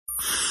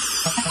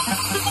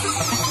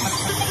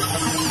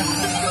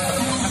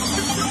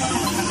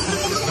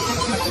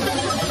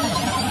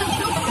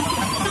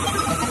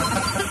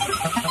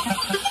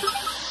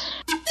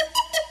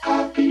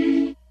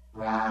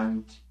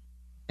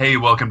Hey,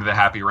 welcome to the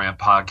Happy Rant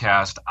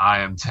Podcast. I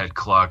am Ted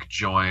Cluck,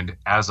 joined,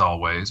 as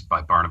always,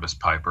 by Barnabas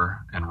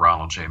Piper and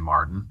Ronald J.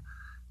 Martin.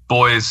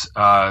 Boys,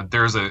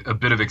 there's a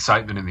bit of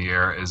excitement in the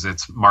air as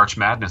it's March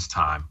Madness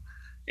time.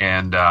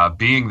 And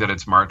being that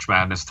it's March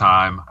Madness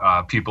time,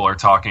 people are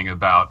talking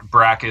about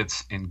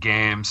brackets and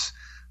games.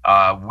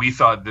 We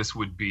thought this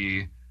would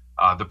be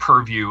the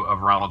purview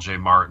of Ronald J.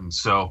 Martin.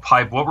 So,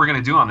 Pipe, what we're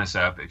going to do on this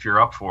app, if you're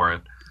up for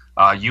it,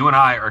 you and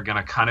I are going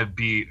to kind of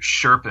be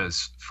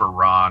Sherpas for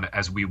Ron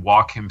as we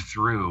walk him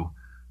through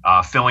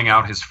filling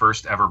out his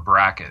first ever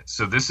bracket.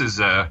 So this is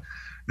a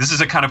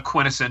kind of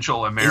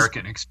quintessential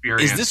American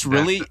experience. Is this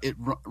really,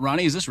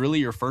 Ronnie? Is this really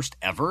your first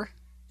ever?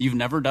 You've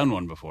never done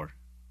one before.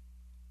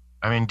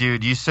 I mean,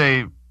 dude, you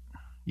say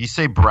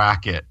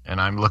bracket,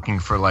 and I'm looking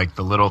for like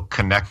the little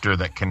connector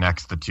that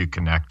connects the two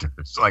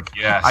connectors. Like,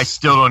 yes. I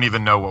still don't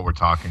even know what we're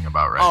talking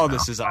about right now.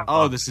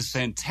 This is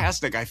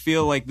fantastic. I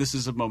feel like this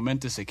is a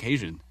momentous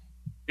occasion.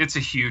 It's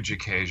a huge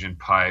occasion,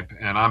 Pipe,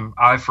 and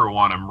I for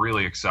one am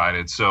really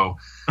excited. So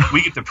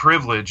we get the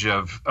privilege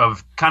of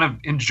kind of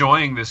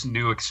enjoying this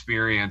new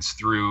experience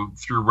through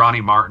Ronnie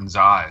Martin's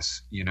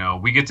eyes. You know,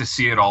 we get to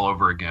see it all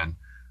over again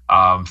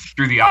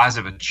through the eyes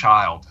of a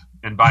child,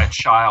 and by a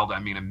child I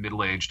mean a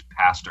middle-aged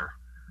pastor.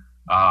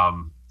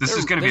 This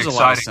is going to be exciting. There's a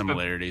lot of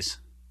similarities.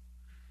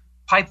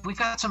 Pipe, we've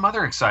got some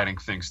other exciting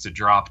things to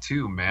drop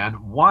too, man.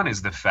 One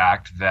is the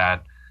fact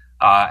that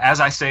as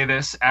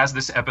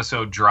this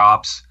episode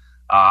drops,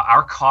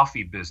 our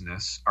coffee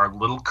business, our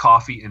little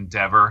coffee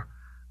endeavor,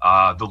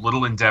 the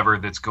little endeavor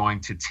that's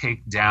going to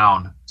take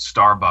down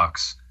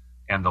Starbucks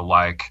and the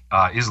like,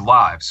 is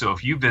live. So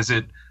if you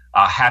visit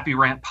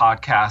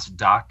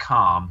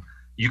happyrantpodcast.com,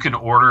 you can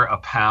order a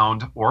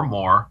pound or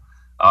more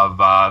of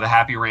the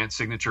Happy Rant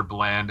signature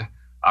blend,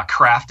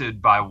 crafted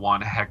by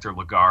one Hector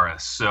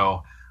Lagares.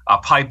 So,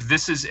 Pipe,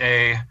 this is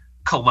a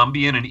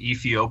Colombian and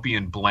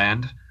Ethiopian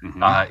blend.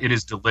 Mm-hmm. It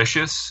is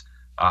delicious.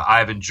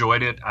 I've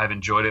enjoyed it. I've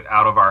enjoyed it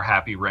out of our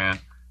Happy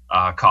Rant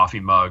coffee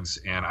mugs,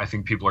 and I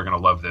think people are going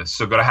to love this.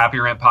 So go to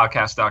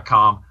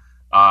happyrantpodcast.com,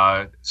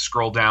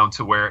 scroll down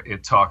to where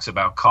it talks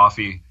about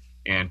coffee,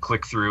 and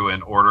click through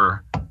and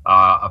order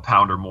a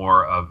pound or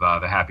more of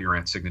the Happy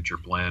Rant signature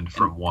blend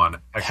from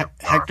one Hector.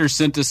 Hector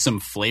sent us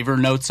some flavor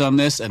notes on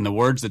this, and the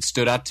words that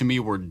stood out to me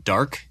were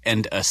dark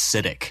and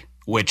acidic,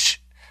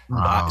 which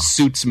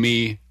suits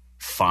me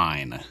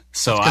fine.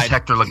 So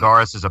Hector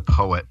Lagares is a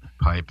poet,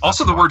 Pipe.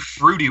 Also, the word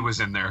fruity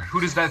was in there.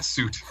 Who does that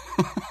suit?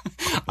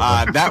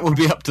 That will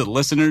be up to the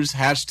listeners.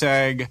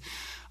 Hashtag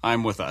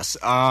I'm with us.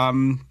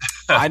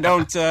 I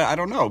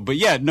don't know, but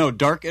yeah, no,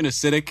 dark and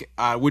acidic,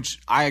 which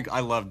I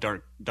love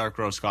dark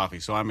roast coffee.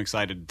 So I'm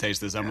excited to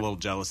taste this. I'm a little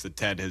jealous that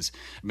Ted has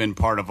been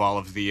part of all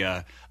of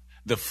the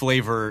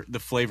flavor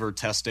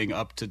testing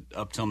up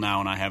till now,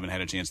 and I haven't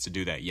had a chance to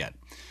do that yet.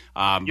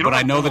 But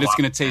I know that it's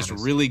going to taste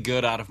really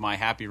good out of my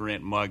Happy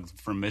Rant mug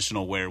from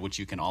Missional Wear, which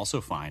you can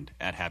also find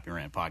at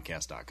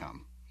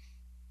happyrantpodcast.com.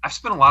 I've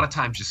spent a lot of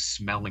time just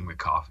smelling the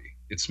coffee.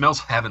 It smells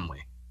heavenly.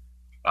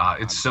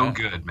 It's so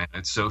good, man.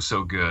 It's so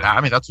good. I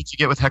mean, that's what you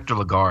get with Hector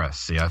Lagares.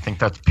 See, I think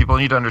that people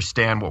need to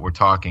understand what we're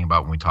talking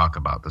about when we talk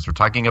about this. We're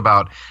talking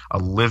about a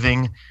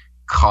living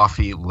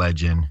coffee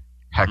legend,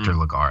 Hector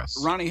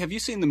Lagares. Ronnie, have you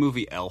seen the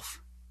movie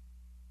Elf?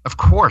 Of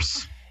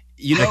course.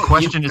 The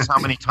question is how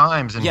many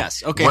times, and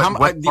yes, okay.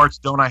 What parts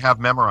don't I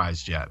have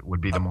memorized yet would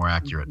be the more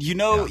accurate. You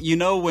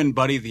know when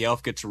Buddy the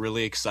Elf gets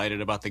really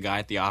excited about the guy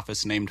at the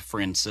office named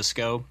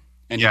Francisco,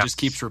 and he just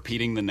keeps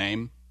repeating the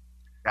name?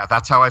 Yeah,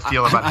 that's how I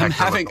feel about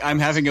Hector. I'm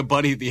having a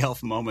Buddy the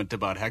Elf moment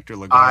about Hector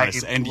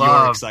Lagares and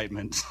your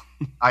excitement.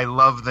 I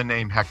love the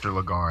name Hector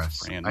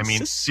Lagares. I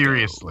mean,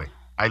 seriously.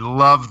 I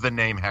love the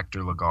name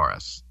Hector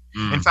Lagares.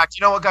 In fact,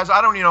 you know what, guys?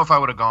 I don't even know if I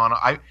would have gone.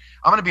 I'm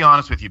going to be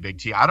honest with you, Big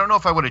T. I don't know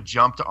if I would have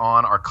jumped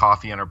on our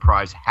coffee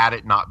enterprise had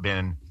it not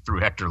been through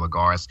Hector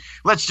Lagares.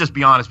 Let's just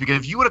be honest, because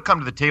if you would have come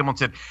to the table and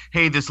said,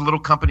 hey, this little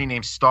company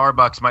named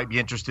Starbucks might be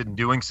interested in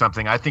doing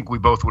something, I think we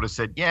both would have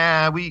said,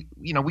 yeah, we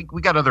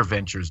got other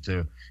ventures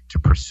to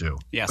pursue.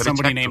 Yeah, but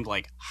somebody named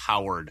like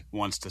Howard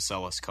wants to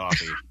sell us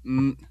coffee.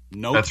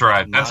 Nope. That's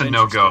right. That's a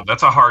no-go.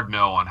 That's a hard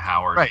no on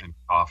Howard and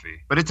coffee.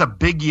 But it's a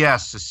big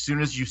yes as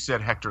soon as you said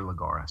Hector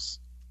Lagares.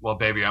 Well,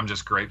 baby, I'm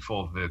just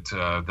grateful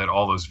that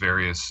all those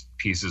various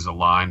pieces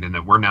aligned and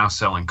that we're now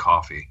selling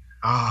coffee.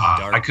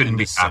 I couldn't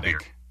be happier.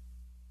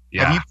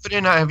 Yeah.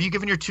 Have you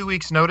given your 2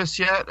 weeks notice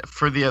yet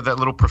for that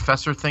little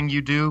professor thing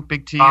you do,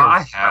 Big T?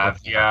 I have.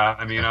 Yeah.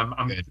 I mean,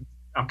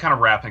 I'm kind of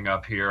wrapping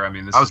up here. I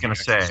mean, I was going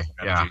to say,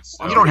 yeah.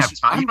 So. You don't have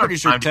time. I'm pretty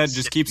sure Ted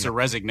just keeps a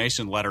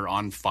resignation letter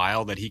on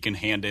file that he can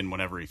hand in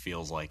whenever he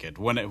feels like it,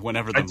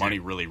 whenever the money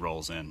really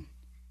rolls in.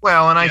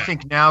 Well, and I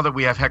think now that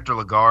we have Hector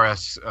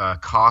Lagares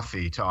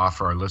coffee to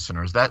offer our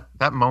listeners, that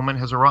moment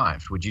has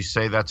arrived. Would you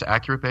say that's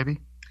accurate, baby?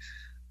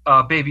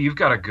 Baby, you've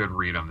got a good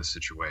read on the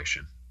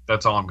situation.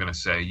 That's all I'm going to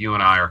say. You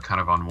and I are kind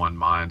of on one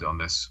mind on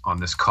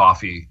this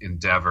coffee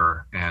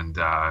endeavor, and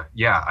I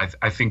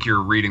think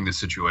you're reading the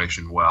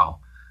situation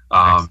well.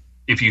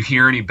 If you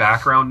hear any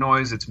background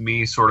noise, it's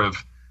me sort of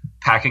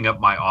packing up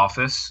my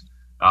office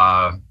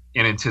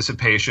in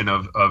anticipation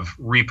of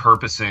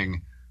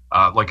repurposing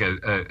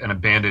an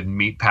abandoned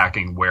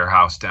meatpacking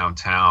warehouse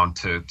downtown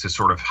to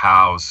sort of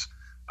house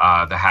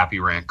the Happy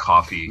Rant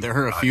coffee. There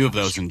are a few of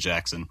those in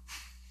Jackson.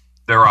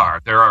 There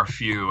are a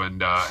few,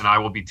 and I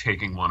will be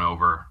taking one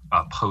over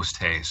post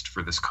haste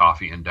for this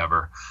coffee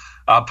endeavor.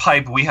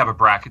 Pipe, we have a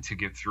bracket to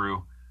get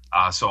through,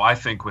 so I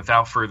think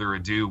without further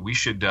ado, we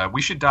should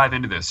dive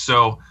into this.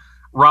 So,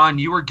 Ron,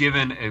 you were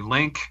given a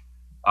link.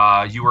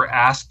 You were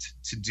asked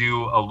to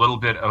do a little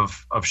bit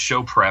of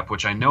show prep,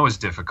 which I know is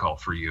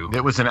difficult for you.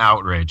 It was an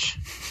outrage.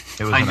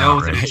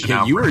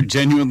 You were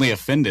genuinely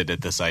offended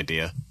at this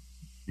idea.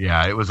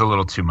 Yeah, it was a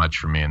little too much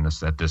for me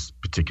at this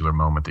particular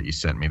moment that you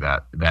sent me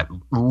that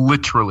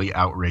literally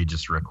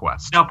outrageous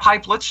request. Now,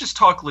 Pipe, let's just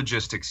talk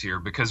logistics here,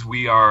 because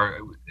we are,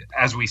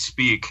 as we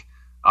speak,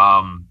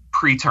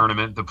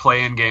 pre-tournament. The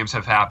play-in games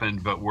have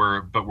happened, but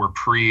we're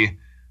pre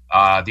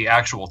the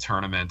actual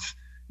tournament.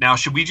 Now,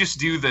 should we just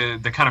do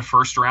the kind of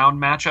first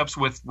round matchups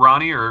with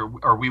Ronnie, or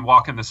are we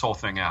walking this whole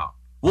thing out?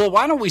 Well,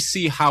 why don't we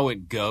see how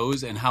it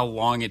goes and how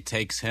long it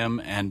takes him?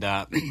 And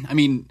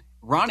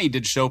Ronnie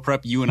did show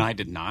prep, you and I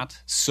did not.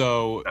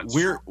 So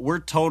we're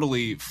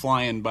totally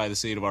flying by the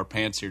seat of our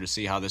pants here to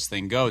see how this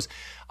thing goes.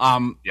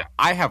 I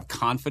have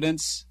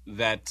confidence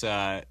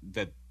that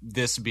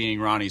this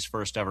being Ronnie's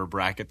first ever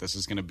bracket, this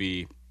is going to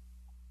be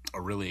a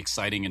really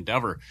exciting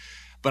endeavor.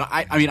 But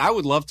I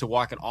would love to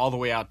walk it all the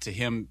way out to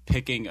him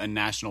picking a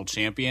national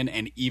champion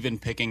and even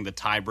picking the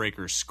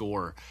tiebreaker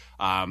score.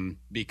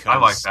 Because I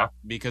like that.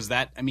 Because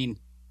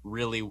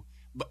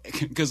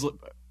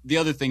the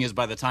other thing is,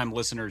 by the time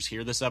listeners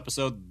hear this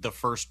episode, the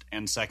first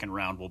and second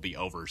round will be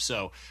over.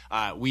 So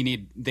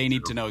they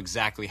need to know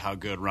exactly how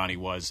good Ronnie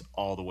was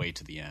all the way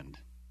to the end.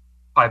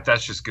 Pipe,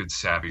 that's just good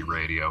savvy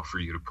radio for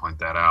you to point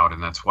that out,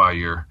 and that's why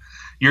you're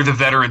the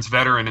veteran's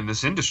veteran in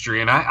this industry.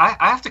 And I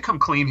have to come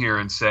clean here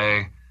and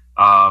say,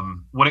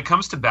 when it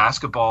comes to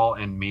basketball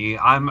and me,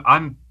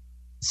 I'm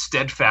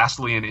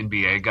steadfastly an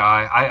NBA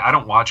guy. I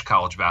don't watch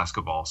college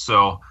basketball.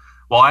 So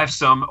while I have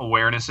some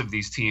awareness of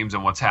these teams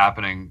and what's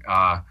happening,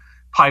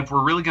 Pipe,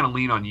 we're really going to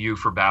lean on you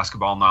for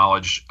basketball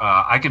knowledge.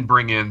 I can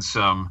bring in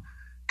some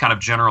kind of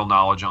general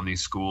knowledge on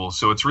these schools.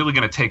 So it's really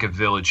going to take a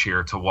village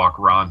here to walk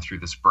Ron through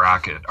this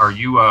bracket. Are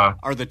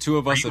the two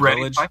of us a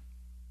village? Pipe?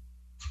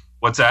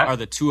 What's that? Are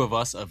the two of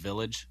us a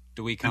village?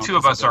 Do we count? The two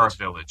of us are a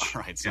village.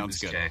 All right, sounds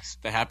good. Case.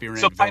 The Happy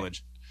Rant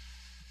Village.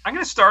 I'm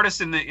going to start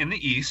us in the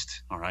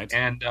East. All right.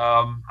 And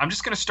I'm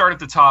just going to start at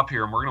the top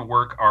here, and we're going to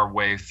work our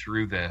way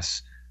through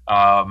this.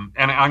 And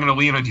I'm going to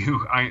lean on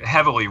you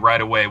heavily right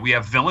away. We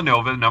have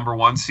Villanova, number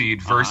 1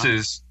 seed,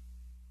 versus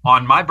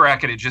on my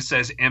bracket, it just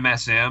says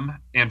MSM.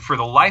 And for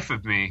the life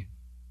of me,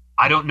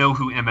 I don't know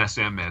who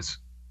MSM is.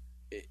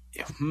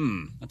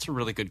 That's a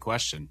really good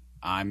question.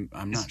 I'm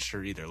not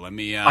sure either. Let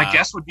me. My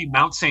guess would be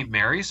Mount St.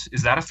 Mary's.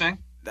 Is that a thing?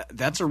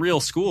 That's a real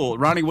school.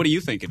 Ronnie, what do you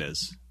think it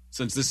is,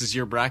 since this is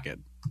your bracket?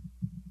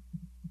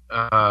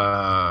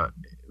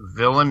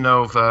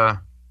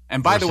 Villanova.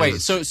 And by the way,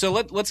 so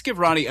let's give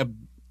Ronnie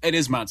it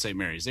is Mount St.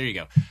 Mary's. There you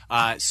go.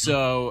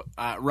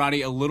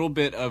 Ronnie, a little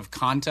bit of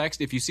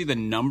context. If you see the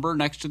number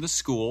next to the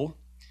school,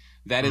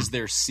 that is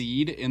their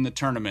seed in the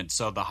tournament.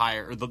 So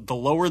the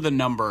lower the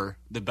number,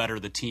 the better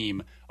the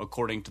team,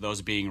 according to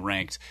those being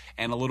ranked.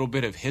 And a little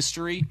bit of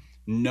history.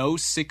 No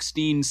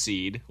 16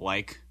 seed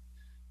like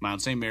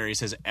Mount St. Mary's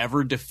has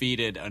ever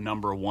defeated a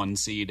number 1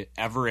 seed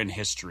ever in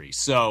history.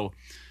 So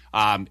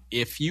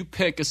if you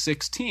pick a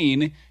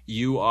 16,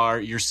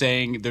 you're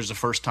saying there's a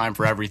first time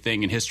for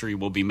everything and history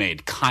will be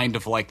made, kind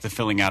of like the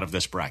filling out of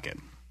this bracket.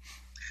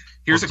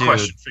 Here's a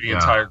question for the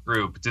entire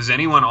group. Does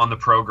anyone on the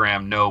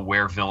program know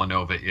where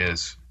Villanova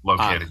is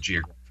located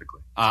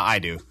geographically? I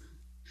do.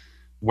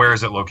 Where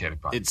is it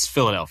located, Bob? It's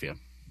Philadelphia.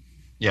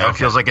 Yeah, okay. It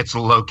feels like it's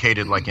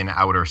located like in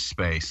outer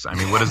space. I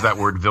mean, what does that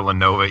word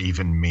Villanova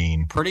even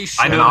mean? Pretty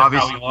sure. I know that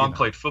Howie Long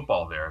played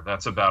football there.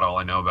 That's about all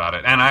I know about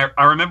it. And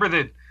I remember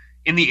that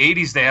in the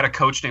 80s, they had a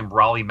coach named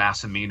Raleigh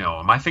Massimino.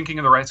 Am I thinking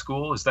of the right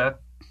school? Is that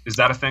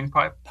a thing,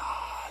 Pipe?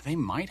 They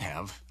might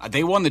have.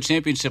 They won the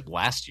championship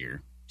last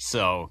year.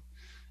 So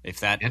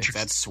if that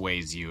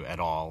sways you at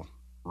all,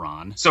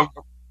 Ron. So,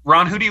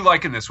 Ron, who do you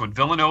like in this one,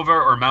 Villanova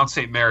or Mount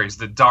St. Mary's,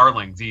 the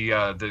darling,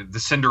 the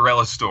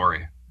Cinderella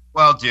story?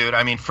 Well, dude,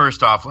 I mean,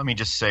 first off, let me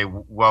just say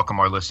welcome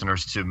our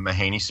listeners to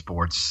Mahaney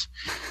Sports.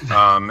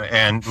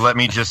 And let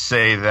me just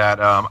say that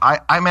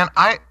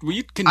will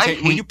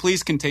you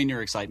please contain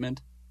your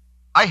excitement?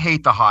 I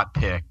hate the hot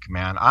pick,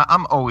 man.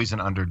 I'm always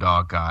an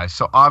underdog guy.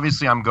 So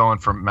obviously I'm going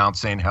for Mount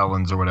St.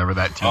 Helens or whatever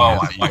that team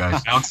is that you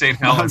guys. Mount St.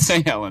 Helens. Mount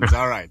St. Helens,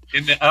 all right.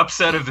 In the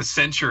upset of the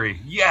century.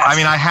 Yes. I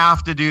mean, I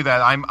have to do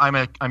that.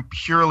 I'm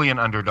purely an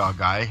underdog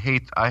guy.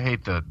 I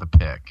hate the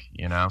pick,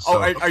 you know.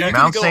 So are you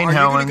going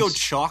to go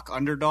chalk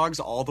underdogs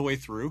all the way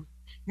through?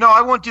 No,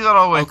 I won't do that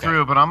all the way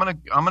through, but I'm going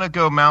to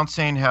go Mount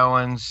St.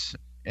 Helens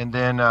and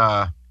then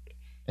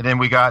And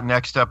then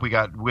next up we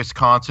got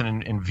Wisconsin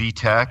and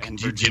VTech.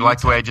 Do you like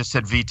the way I just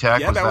said VTech?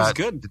 Yeah, that was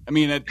good. I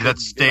mean,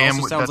 let's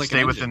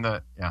stay within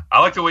the. Yeah,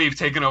 I like the way you've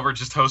taken over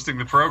just hosting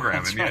the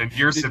program, and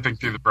you're sipping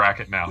through the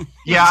bracket now.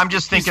 Yeah, I'm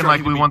just thinking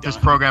like we want this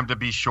program to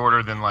be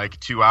shorter than like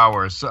 2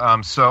 hours. So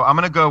I'm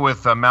going to go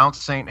with Mount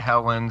St.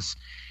 Helens.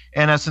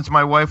 And since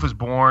my wife was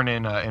born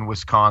in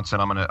Wisconsin,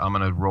 I'm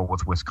gonna roll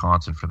with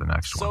Wisconsin for the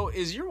next one. So,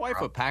 is your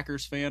wife a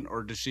Packers fan,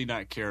 or does she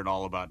not care at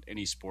all about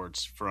any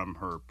sports from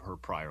her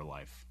prior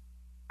life?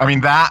 I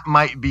mean, that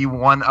might be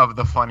one of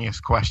the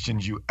funniest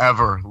questions you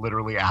ever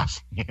literally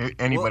asked me.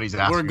 Anybody's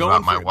asking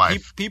about my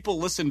wife. People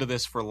listen to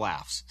this for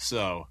laughs.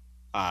 So,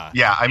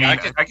 yeah, I mean,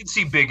 I can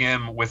see Big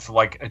M with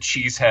like a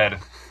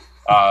cheesehead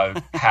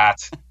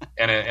hat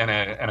and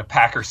a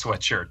Packer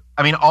sweatshirt.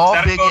 I mean,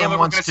 all Big M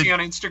wants to see on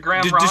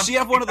Instagram. Does she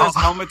have one of those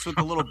helmets with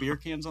the little beer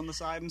cans on the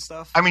side and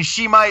stuff? I mean,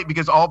 she might,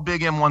 because all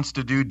Big M wants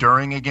to do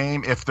during a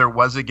game, if there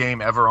was a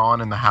game ever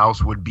on in the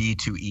house, would be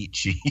to eat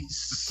cheese.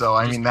 So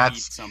I mean,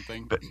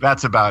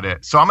 that's about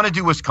it. So I'm going to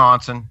do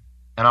Wisconsin,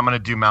 and I'm going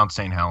to do Mount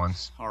St.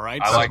 Helens. All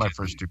right, that's my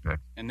first two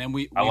picks. And then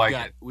we've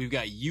got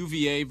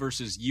UVA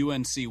versus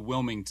UNC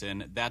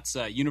Wilmington. That's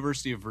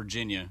University of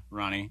Virginia,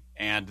 Ronnie,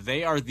 and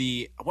they are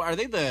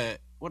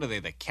what are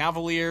they? The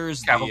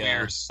Cavaliers?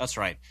 Cavaliers. That's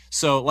right.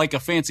 So like a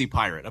fancy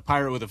pirate, a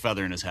pirate with a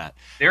feather in his hat.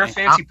 They're a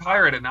fancy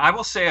pirate, and I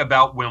will say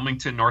about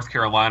Wilmington, North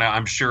Carolina,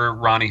 I'm sure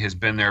Ronnie has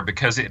been there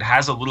because it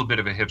has a little bit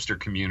of a hipster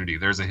community.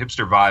 There's a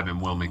hipster vibe in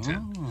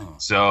Wilmington. Oh.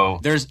 So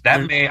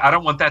I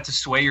don't want that to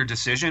sway your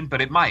decision, but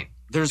it might.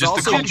 There's just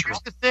also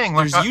the thing.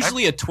 There's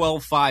usually a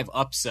 12-5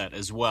 upset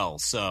as well.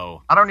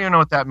 So I don't even know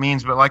what that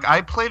means, but like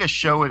I played a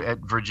show at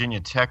Virginia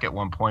Tech at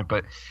one point.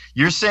 But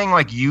you're saying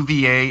like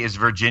UVA is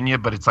Virginia,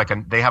 but it's like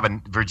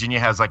Virginia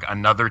has like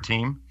another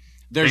team.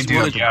 They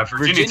do. Yeah,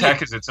 Virginia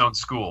Tech is its own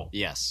school.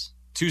 Yes,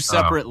 two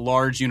separate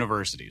large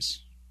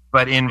universities,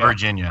 but in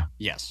Virginia.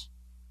 Yes.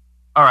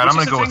 All right, I'm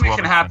going to go with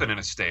Wilmington. That can happen in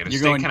a state. A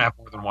state can have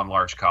more than one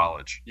large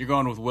college. You're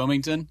going with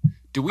Wilmington?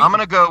 I'm going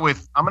to go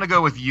with UNC. I'm going to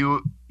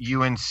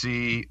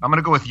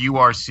go with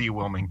URC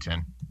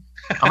Wilmington.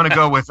 I'm going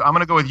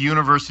to go with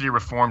University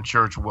Reformed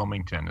Church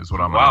Wilmington is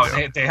what I'm going to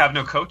do. Wow, they have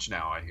no coach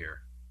now, I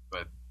hear.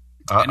 But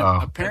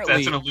apparently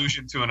that's an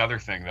allusion to another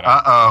thing that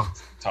I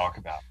talk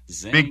about.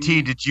 Zing. Big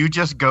T, did you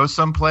just go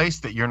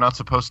someplace that you're not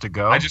supposed to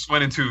go? I just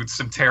went into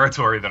some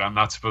territory that I'm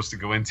not supposed to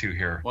go into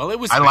here. Well, it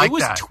was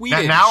that.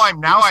 Tweeted. Now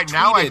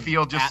I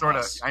feel just sort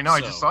of. I know. So.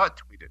 I just saw it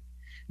tweeted.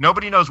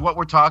 Nobody knows what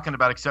we're talking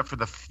about except for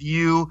the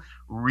few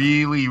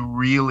really,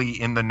 really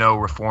in the know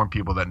Reform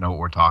people that know what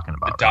we're talking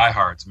about. The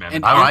diehards, man.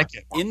 And I like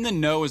it. In the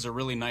know is a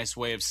really nice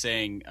way of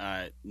saying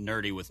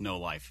nerdy with no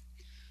life.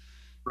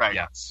 Right.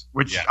 Yes.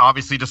 Which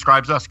obviously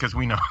describes us because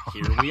we know.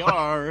 Here we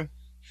are.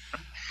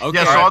 Okay.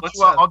 Yeah,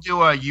 so I'll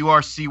do a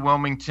URC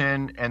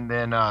Wilmington, and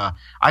then I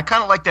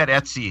kind of like that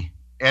Etsy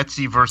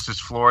versus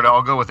Florida.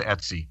 I'll go with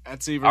Etsy.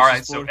 Etsy versus Florida. All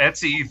right, Florida.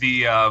 So Etsy,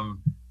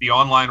 the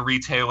online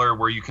retailer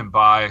where you can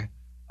buy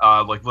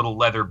like little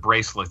leather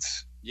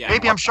bracelets. Yeah,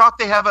 maybe I'm shocked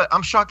they have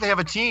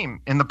a team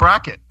in the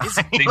bracket.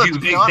 They do.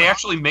 They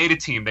actually made a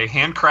team. They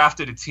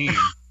handcrafted a team.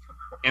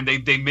 And they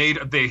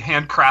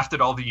handcrafted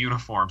all the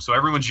uniforms, so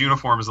everyone's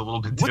uniform is a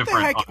little bit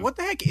different. What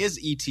the heck is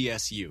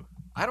ETSU?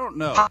 I don't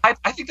know. I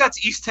think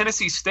that's East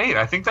Tennessee State.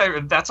 I think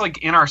that's like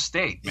in our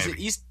state. Maybe. Is it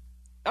East?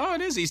 Oh,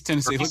 it is East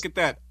Tennessee. Look at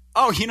that.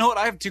 Oh, you know what?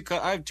 I have two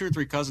or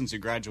three cousins who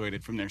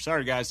graduated from there.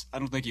 Sorry, guys. I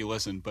don't think you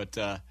listen, but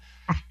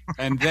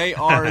and they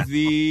are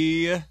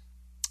the.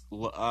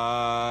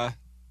 I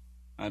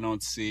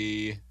don't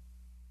see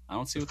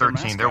what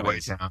 13. They're way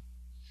down.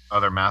 Oh,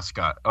 their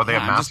mascot. Oh, they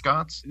have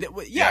mascots?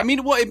 I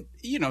mean, well,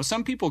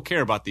 some people care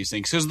about these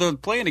things because they're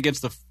playing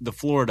against the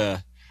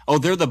Florida. Oh,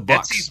 they're the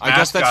Bucks. I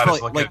guess that's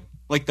probably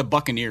like the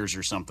Buccaneers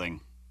or something.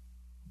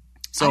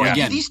 So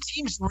again, these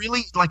teams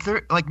really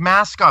they're like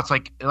mascots,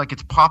 like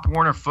it's Pop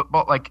Warner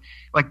football, like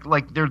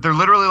they're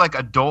literally like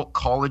adult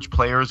college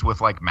players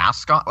with like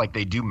mascot, like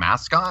they do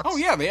mascots. Oh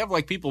yeah, they have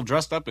like people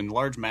dressed up in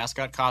large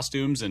mascot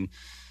costumes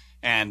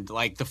and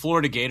like the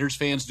Florida Gators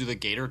fans do the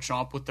Gator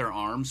Chomp with their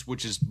arms,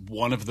 which is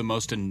one of the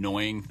most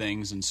annoying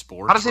things in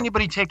sports. How does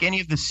anybody take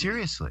any of this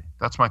seriously?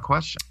 That's my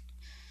question.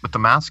 With the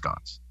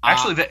mascots.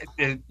 Actually,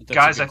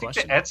 guys, I think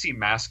the Etsy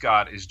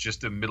mascot is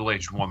just a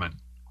middle-aged woman.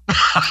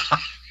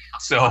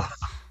 So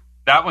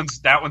that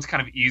one's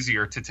kind of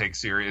easier to take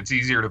serious. It's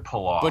easier to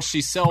pull off. But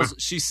she sells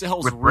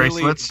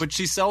bracelets. But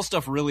she sells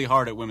stuff really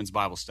hard at women's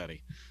Bible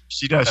study.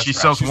 She does. She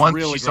sells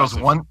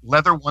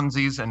leather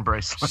onesies and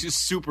bracelets. She's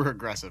super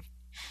aggressive.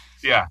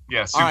 Yeah,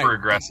 super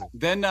aggressive.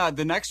 Then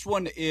the next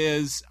one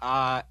is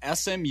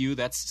SMU.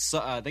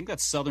 I think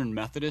that's Southern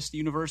Methodist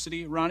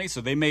University, Ronnie.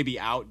 So they may be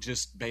out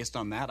just based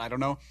on that. I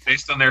don't know.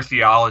 Based on their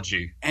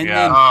theology. And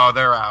then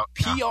they're out.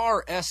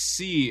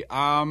 PRSC.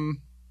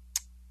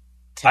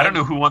 I don't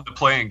know who won the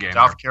playing game.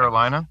 South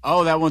Carolina.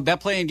 Oh, that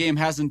playing game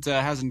hasn't.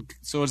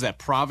 So is that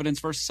Providence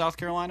versus South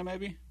Carolina?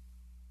 Maybe.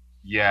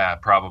 Yeah,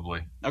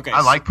 probably. Okay,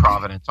 I like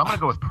Providence. I'm going to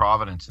go with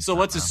Providence. So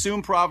let's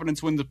assume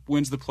Providence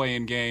wins the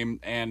play-in game,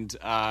 and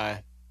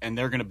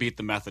they're going to beat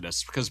the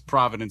Methodists because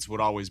Providence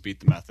would always beat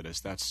the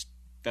Methodists. That's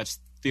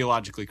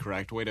theologically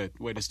correct. Way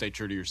to stay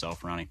true to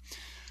yourself, Ronnie.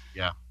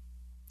 Yeah.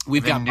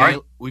 We've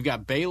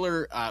got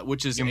Baylor,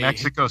 which is New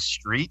Mexico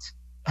Street.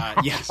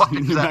 Yes,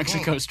 New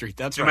Mexico Street.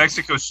 That's right. New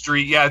Mexico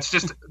Street. Yeah, it's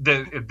just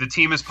the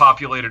team is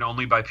populated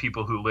only by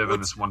people who live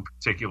in this one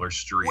particular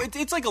street.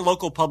 It's like a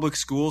local public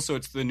school, so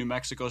it's the New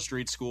Mexico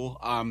Street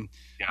School.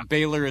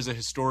 Baylor is a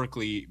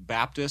historically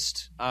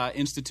Baptist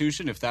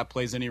institution. If that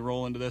plays any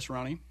role into this,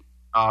 Ronnie.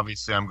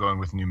 Obviously, I'm going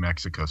with New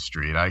Mexico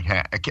Street. I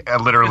can't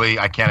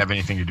have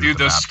anything to do with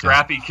those Baptist.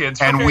 Scrappy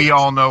kids, and we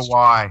all know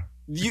why.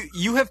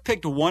 You have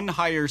picked one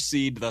higher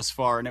seed thus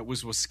far, and it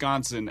was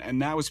Wisconsin,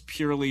 and that was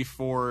purely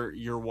for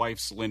your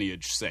wife's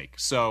lineage sake.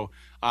 So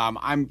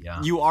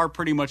you are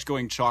pretty much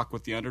going chalk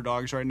with the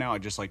underdogs right now.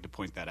 I'd just like to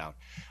point that out.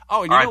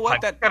 Oh, and you know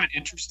what? We got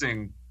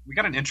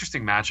an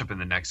interesting matchup in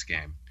the next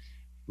game.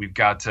 We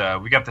got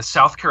the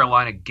South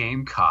Carolina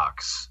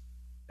Gamecocks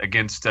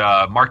against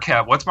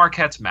Marquette. What's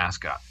Marquette's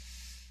mascot?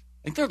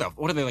 I think they're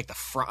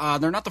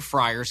they're not the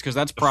Friars because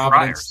that's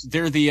Providence.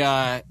 They're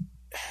the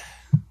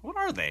what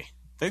are they?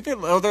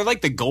 They're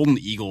like the Golden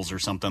Eagles or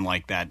something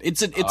like that.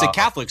 It's a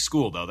Catholic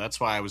school though.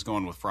 That's why I was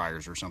going with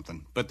Friars or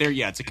something. But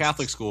it's a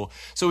Catholic school.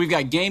 So we've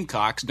got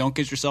Gamecocks. Don't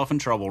get yourself in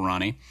trouble,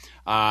 Ronnie.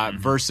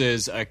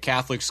 Versus a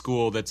Catholic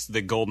school that's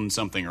the Golden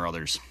something or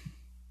others.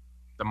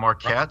 The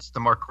Marquettes.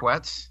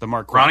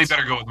 Ronnie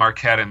better go with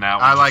Marquette in that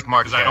one. I like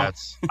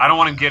Marquettes. I don't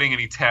want him getting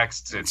any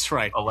texts. That's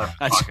right. 11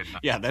 o'clock at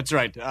night. Yeah, that's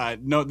right.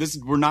 No,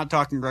 we're not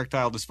talking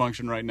erectile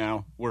dysfunction right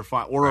now. We're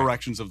fine. Or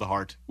erections of the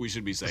heart. We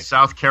should be safe. The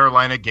South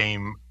Carolina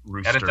game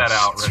roosters. Edit that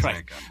out. That's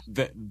right.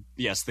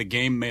 The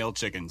game male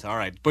chickens. All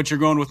right. But you're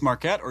going with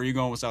Marquette or are you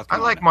going with South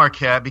Carolina? I like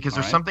Marquette because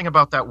there's something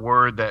about that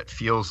word that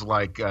feels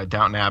like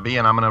Downton Abbey,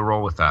 and I'm going to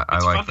roll with that.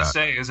 It's I like fun that. to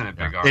say, isn't it,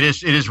 Big R? It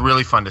is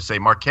really fun to say.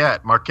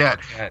 Marquette.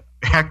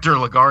 Hector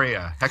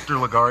Lagaria.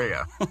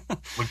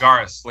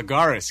 Lagares. Get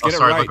it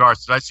right.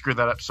 Lagares. Did I screw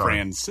that up? Sorry.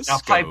 Francisco. Now,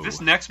 Pipe, this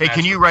next Hey, matchup,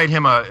 can you write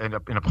him an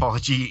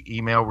apology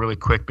email really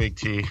quick, Big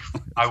T?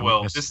 I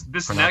will. This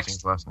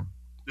next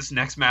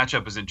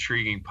matchup is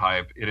intriguing,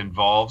 Pipe. It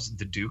involves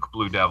the Duke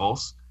Blue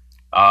Devils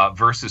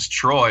versus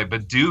Troy,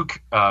 but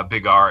Duke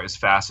Big R is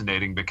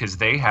fascinating because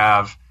they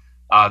have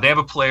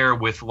a player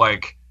with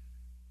like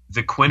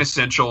the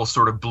quintessential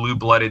sort of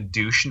blue-blooded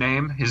douche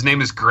name. His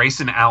name is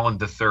Grayson Allen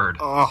III.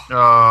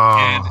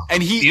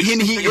 And he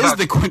is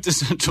the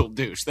quintessential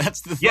douche.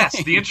 That's the thing.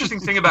 Yes, the interesting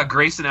thing about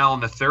Grayson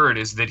Allen III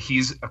is that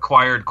he's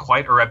acquired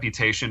quite a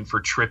reputation for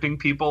tripping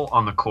people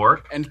on the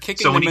court. And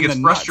kicking them in the So when he gets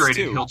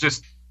frustrated,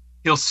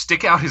 he'll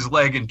stick out his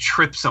leg and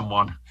trip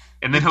someone.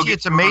 And then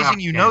it's amazing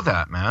you know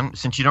that, man,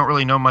 since you don't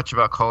really know much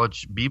about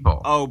college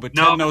b-ball. Oh, but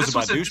Ted knows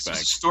about douchebags. This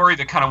was a story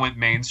that kind of went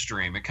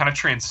mainstream. It kind of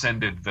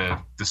transcended the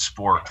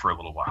sport for a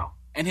little while.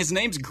 And his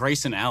name's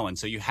Grayson Allen,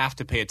 so you have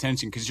to pay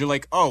attention because you're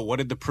like, oh, what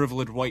did the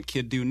privileged white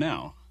kid do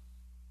now?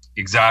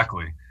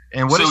 Exactly.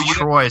 And what is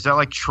Troy? Is that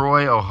like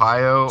Troy,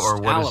 Ohio,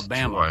 or what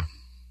Alabama. Is Troy?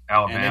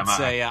 Alabama. And it's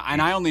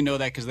and I only know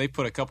that because they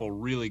put a couple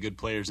really good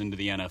players into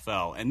the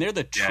NFL, and they're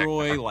the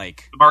Troy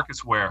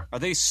Marcus Ware. Are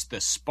they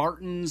the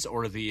Spartans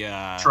or the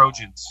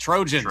Trojans? The Troy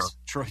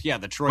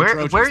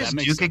Trojans. Where is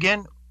Duke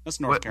again? That's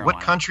North Carolina.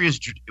 What country is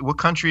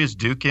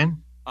Duke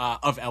in?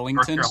 Of Ellington.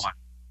 North Carolina.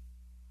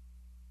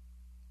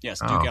 Yes,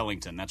 Duke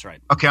Ellington. That's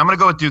right. Okay, I'm going to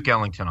go with Duke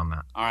Ellington on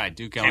that. All right,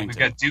 Duke Ellington. We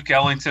got Duke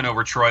Ellington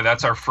over Troy.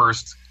 That's our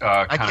first.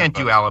 I can't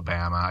do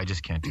Alabama. I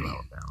just can't do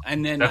Alabama.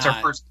 And then that's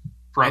our first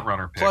front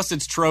runner pick. Plus,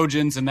 it's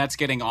Trojans, and that's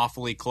getting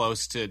awfully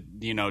close to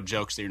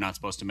jokes that you're not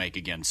supposed to make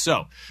again.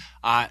 So,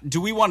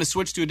 do we want to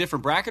switch to a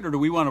different bracket, or do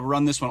we want to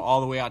run this one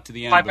all the way out to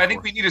the end? I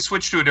think we need to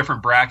switch to a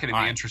different bracket in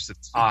the interest of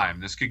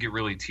time. This could get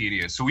really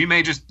tedious, so we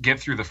may just get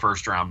through the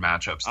first round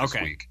matchups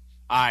this week.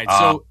 All right,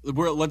 so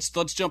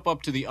let's jump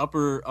up to the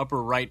upper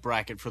right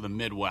bracket for the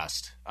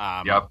Midwest.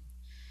 Yep.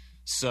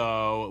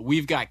 So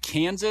we've got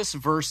Kansas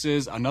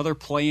versus another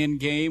play-in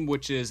game,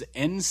 which is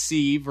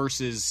NC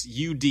versus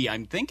UD.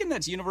 I'm thinking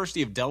that's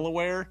University of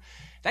Delaware.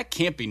 That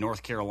can't be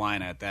North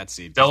Carolina at that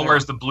seed.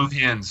 Delaware's the Blue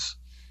Hens.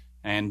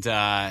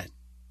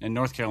 And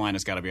North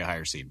Carolina's got to be a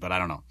higher seed, but I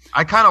don't know.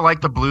 I kind of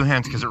like the Blue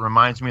Hens because it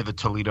reminds me of the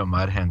Toledo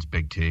Mud Hens,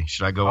 Big T.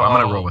 Should I go? I'm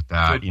going to roll with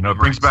that. It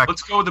brings back.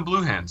 Let's go with the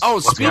Blue Hens. Oh,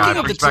 speaking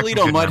of the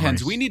Toledo Mud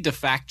Hens, we need to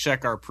fact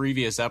check our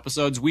previous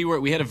episodes.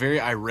 We had a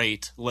very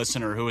irate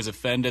listener who was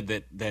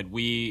offended that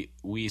we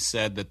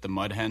said that the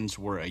Mud Hens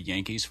were a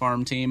Yankees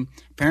farm team.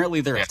 Apparently,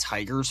 they're a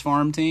Tigers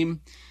farm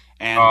team.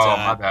 And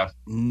my bad.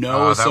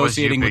 No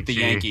associating with the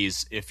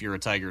Yankees if you're a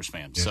Tigers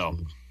fan. Yeah. So.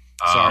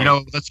 Sorry.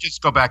 Let's just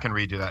go back and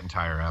redo that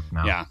entire app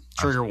now. Yeah,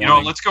 trigger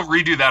warning. Let's go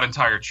redo that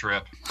entire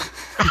trip.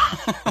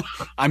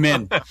 I'm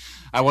in.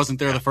 I wasn't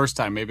there the first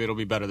time. Maybe it'll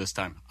be better this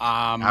time.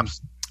 All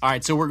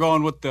right, so we're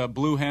going with the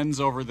Blue Hens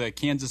over the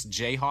Kansas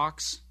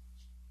Jayhawks.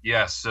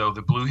 Yes, so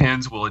the Blue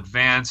Hens will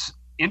advance.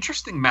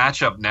 Interesting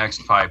matchup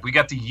next, Pipe. We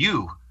got the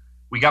U.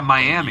 We got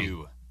Miami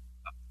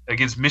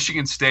against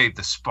Michigan State,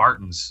 the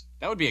Spartans.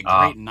 That would be a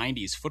great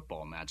 90s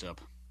football matchup.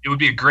 It would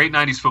be a great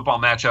 90s football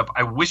matchup.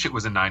 I wish it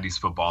was a 90s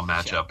football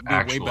matchup,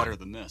 actually. Way better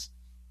than this.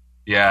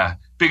 Yeah.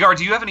 Big R,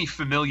 do you have any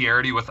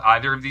familiarity with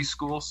either of these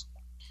schools?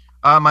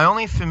 My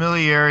only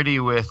familiarity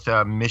with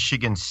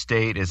Michigan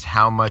State is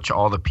how much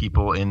all the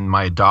people in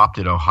my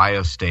adopted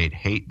Ohio State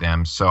hate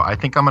them. So I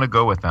think I'm going to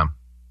go with them.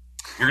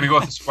 You're going to go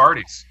with the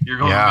Sparties. You're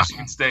going with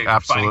Michigan State.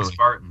 Fighting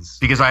Spartans.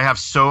 Because I have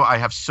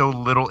so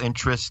little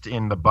interest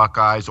in the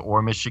Buckeyes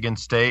or Michigan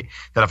State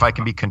that if I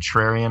can be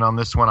contrarian on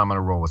this one, I'm going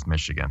to roll with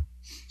Michigan.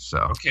 So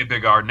okay,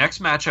 Big R.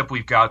 Next matchup,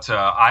 we've got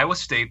Iowa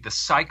State, the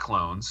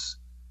Cyclones,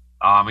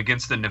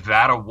 against the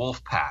Nevada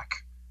Wolfpack.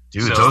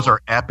 Dude, those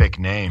are epic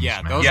names.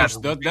 Yeah, man. That's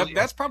probably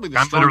the strongest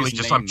I'm literally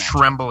just name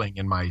trembling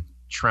in my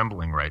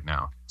trembling right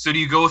now. So do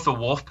you go with a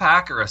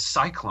Wolfpack or a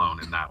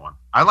Cyclone in that one?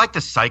 I like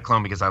the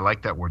Cyclone because I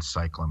like that word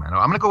cyclone, man.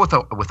 I'm going to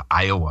go with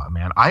Iowa,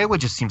 man. Iowa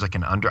just seems like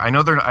an under. I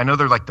know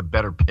they're like the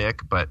better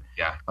pick, but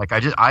yeah, like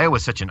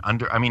Iowa's such an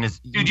under. I mean,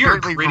 dude, you're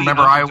a gritty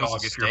remember underdog Iowa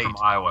if you're from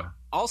Iowa.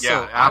 Also,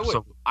 yeah,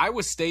 absolutely.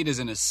 Iowa State is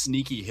in a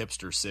sneaky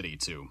hipster city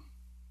too.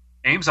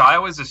 Ames,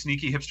 Iowa is a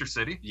sneaky hipster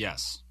city?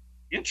 Yes.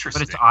 Interesting.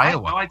 But it's Iowa. I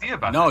had no idea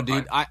about that. No,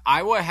 dude.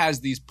 Iowa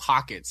has these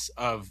pockets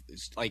of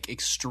like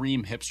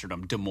extreme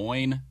hipsterdom. Des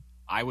Moines,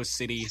 Iowa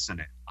City,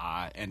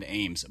 and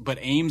Ames. But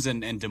Ames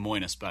and Des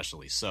Moines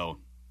especially. So,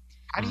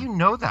 how do you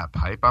know that,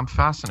 Pipe? I'm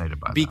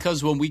fascinated by that.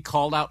 Because when we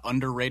called out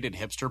underrated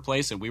hipster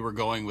place and we were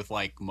going with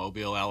like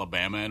Mobile,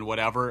 Alabama and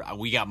whatever,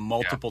 we got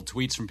multiple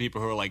tweets from people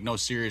who were like, no,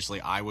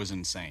 seriously, Iowa's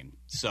insane.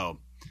 So,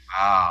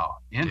 wow.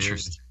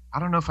 Interesting. Dude, I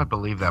don't know if I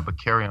believe that, but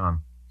carry on.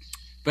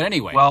 But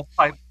anyway. Well,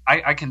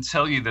 I can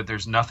tell you that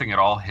there's nothing at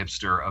all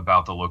hipster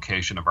about the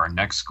location of our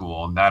next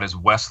school, and that is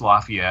West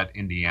Lafayette,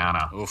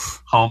 Indiana,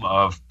 home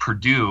of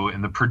Purdue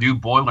and the Purdue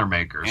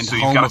Boilermakers. And so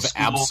home you've got of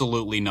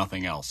absolutely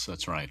nothing else.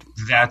 That's right.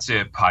 That's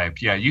it,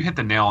 Pipe. Yeah, you hit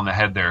the nail on the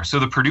head there. So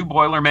the Purdue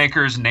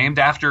Boilermakers, named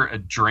after a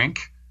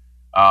drink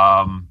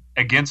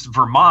against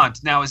Vermont.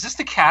 Now, is this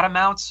the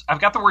Catamounts?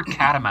 I've got the word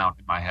catamount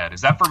in my head.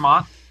 Is that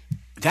Vermont?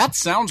 That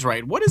sounds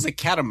right. What is a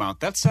catamount?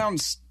 That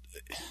sounds...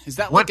 Is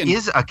that what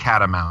is a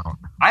catamount?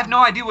 I have no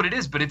idea what it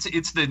is, but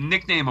it's the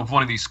nickname of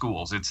one of these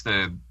schools. It's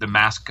the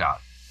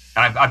mascot,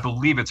 and I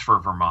believe it's for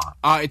Vermont.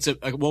 A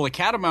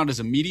catamount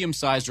is a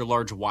medium-sized or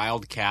large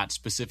wild cat,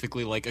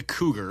 specifically like a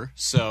cougar.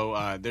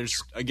 So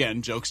there's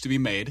again jokes to be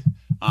made.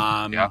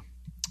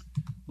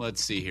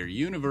 Let's see here.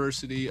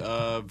 University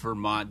of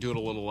Vermont. Doing a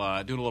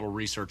little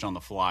research on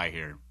the fly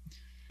here.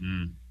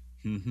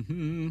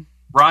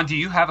 Ron, do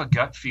you have a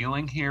gut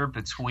feeling here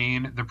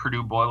between the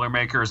Purdue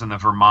Boilermakers and the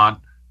Vermont?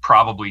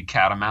 Probably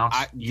Catamounts.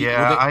 I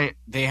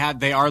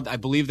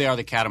believe they are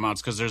the Catamounts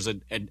because there's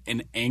an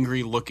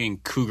angry looking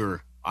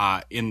cougar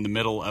in the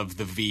middle of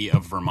the V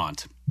of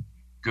Vermont.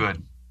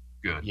 Good.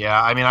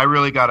 Yeah, I mean,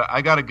 I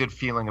got a good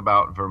feeling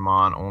about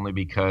Vermont only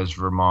because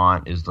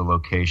Vermont is the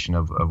location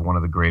of one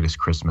of the greatest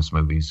Christmas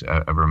movies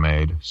ever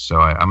made. So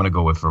I'm going to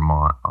go with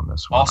Vermont on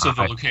this one. Also,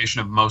 the location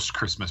of most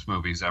Christmas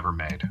movies ever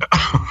made.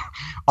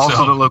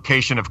 The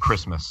location of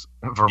Christmas,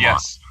 Vermont.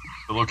 Yes,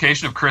 the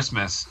location of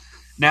Christmas.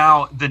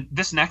 Now,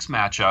 this next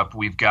matchup,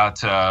 we've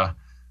got a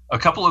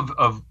couple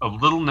of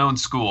little-known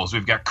schools.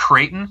 We've got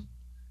Creighton,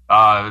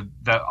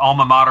 the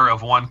alma mater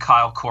of one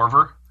Kyle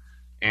Korver,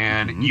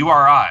 and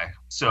URI.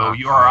 So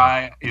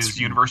URI is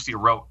University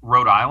of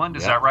Rhode Island.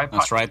 Is that right?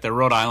 That's right. They're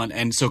Rhode Island.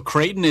 And so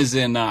Creighton is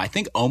in, I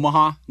think,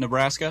 Omaha,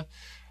 Nebraska.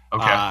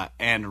 Okay.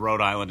 And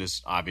Rhode Island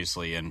is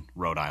obviously in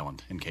Rhode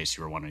Island, in case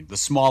you were wondering. The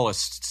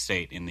smallest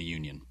state in the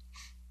Union.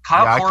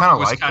 Kyle Korver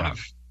was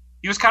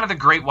he was kind of the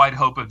great white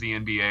hope of the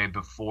NBA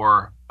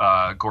before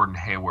Gordon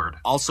Hayward.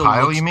 Also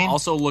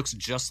looks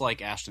just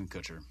like Ashton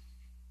Kutcher.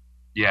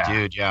 Yeah.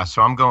 Dude, yeah.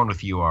 So I'm going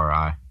with URI.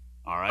 All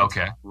right.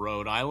 Okay.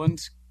 Rhode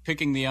Island,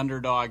 picking the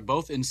underdog,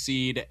 both in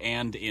seed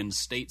and in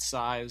state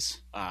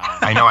size.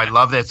 I know. I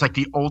love that. It's like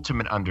the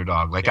ultimate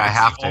underdog. Like I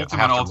have to.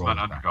 Ultimate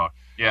underdog.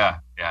 Yeah.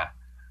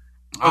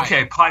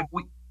 Okay, Pipe.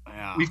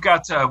 We've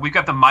got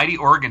the mighty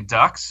Oregon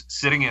Ducks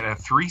sitting at a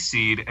 3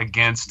 seed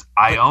against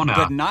Iona,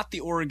 but not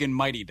the Oregon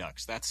Mighty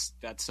Ducks. That's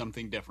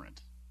something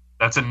different.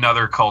 That's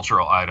another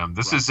cultural item.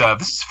 This is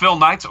Phil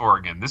Knight's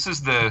Oregon. This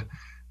is the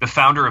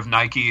founder of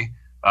Nike.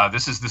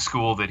 This is the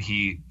school that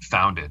he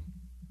founded.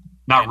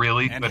 Not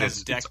really, but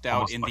it's decked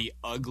out in the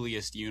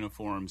ugliest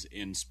uniforms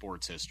in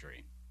sports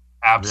history.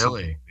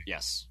 Absolutely, really?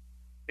 Yes.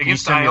 Can you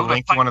send me a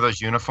link to one of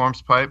those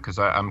uniforms, Pipe? Because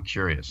I'm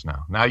curious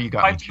now. Now you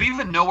got me. Do you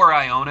even know where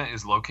Iona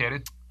is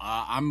located?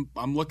 I'm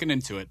looking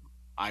into it.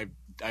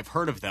 I've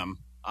heard of them.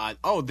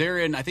 They're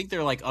in. I think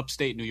they're like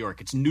upstate New York.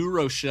 It's New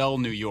Rochelle,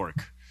 New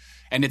York,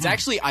 and it's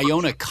actually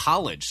Iona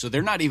College. So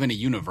they're not even a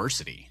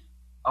university.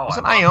 Oh,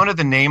 isn't Iona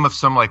the name of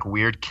some like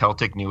weird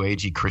Celtic New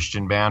Agey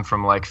Christian band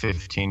from like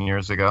 15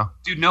 years ago?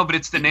 Dude, no, but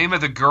it's the name of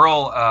the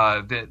girl,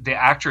 the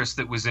actress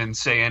that was in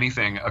Say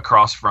Anything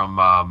across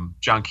from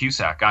John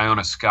Cusack,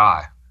 Iona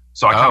Sky.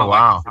 So I kind of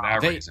like it for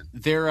that reason.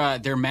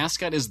 Their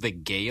mascot is the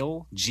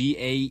Gale,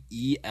 Gaels,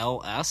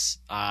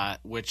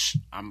 which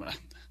I'm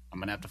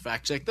gonna have to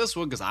fact check this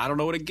one because I don't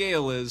know what a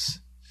Gale is.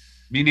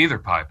 Me neither,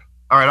 Pipe.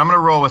 All right, I'm gonna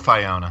roll with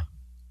Iona.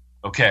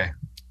 Okay,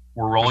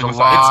 we're rolling with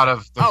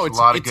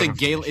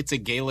it's a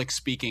Gaelic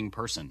speaking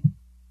person.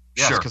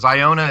 Yes, because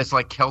Iona is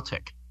like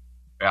Celtic.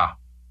 Yeah,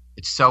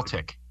 it's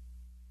Celtic,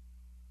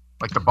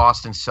 like the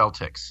Boston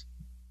Celtics.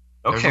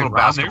 Okay,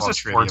 Ron, there's a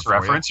sports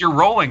reference. You're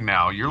rolling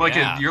now. You're like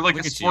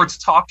a sports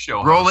talk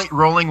show host.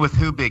 Rolling with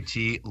who, Big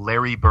T?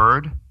 Larry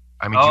Bird?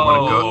 I mean, do you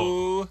want to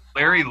go?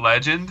 Larry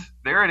Legend.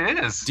 There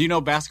it is. Do you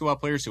know basketball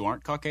players who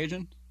aren't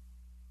Caucasian?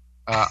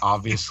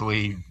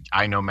 Obviously,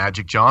 I know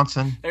Magic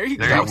Johnson. There you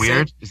go. Is that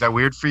weird? Is that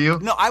weird for you?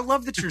 No, I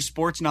love that your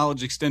sports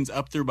knowledge extends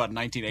up through about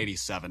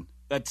 1987.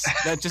 That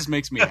just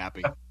makes me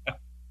happy.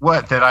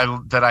 What, that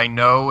I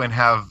know and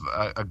have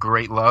a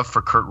great love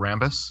for Kurt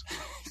Rambis?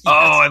 Yes.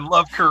 Oh, I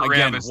love Kurt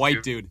Rambis.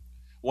 White dude.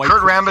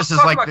 Kurt Rambis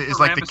is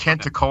like the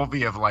Kent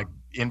Tekulve of like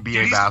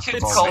NBA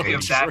basketball. Kent Tekulve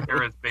of that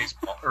era's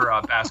baseball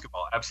or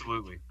basketball.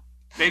 Absolutely,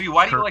 baby.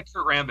 Why do you like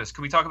Kurt Rambis?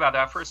 Can we talk about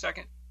that for a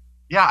second?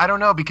 Yeah, I don't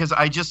know, because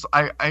I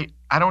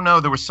don't know.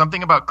 There was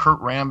something about Kurt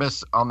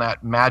Rambis on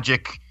that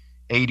Magic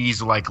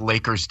 '80s like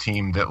Lakers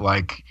team that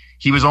like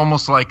he was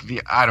almost like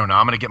I don't know.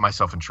 I'm gonna get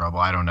myself in trouble.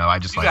 I don't know. I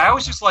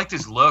always just liked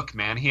his look,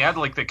 man. He had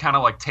like the kind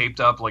of like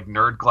taped up like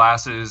nerd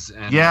glasses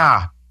and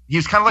yeah. He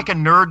was kind of like a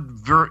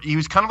nerd. He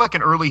was kind of like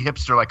an early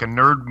hipster, like a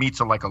nerd meets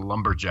a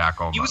lumberjack.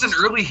 Almost. He was an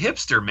early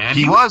hipster, man.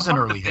 He was an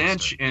early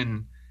hipster,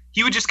 and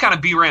he would just kind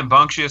of be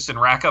rambunctious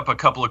and rack up a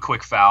couple of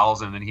quick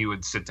fouls, and then he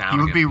would sit down.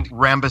 He would be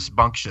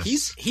rambus-bunctious.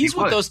 He's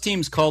what those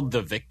teams called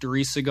the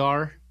victory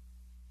cigar,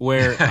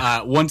 where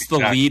once the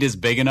lead is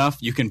big enough,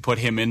 you can put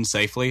him in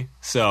safely.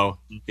 So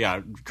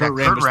yeah, Kurt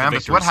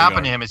Rambis. What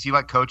happened to him? Is he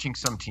like coaching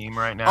some team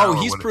right now? Oh,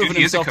 he's proven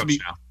himself to be.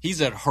 He's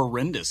a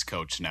horrendous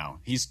coach now.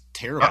 He's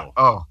terrible. Yeah.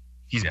 Oh.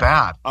 He's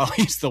bad. Oh,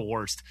 he's the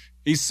worst.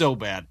 He's so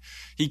bad.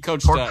 He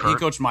coached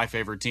my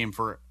favorite team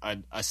for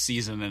a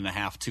season and a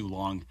half too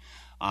long.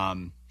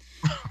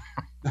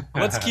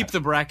 Let's keep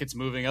the brackets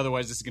moving.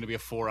 Otherwise, this is going to be a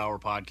 4-hour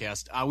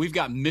podcast. We've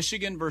got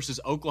Michigan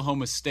versus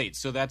Oklahoma State.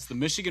 So that's the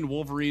Michigan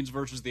Wolverines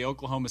versus the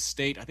Oklahoma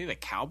State. I think the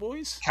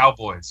Cowboys?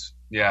 Cowboys.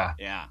 Yeah.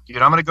 Yeah.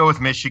 Dude, I'm going to go with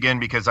Michigan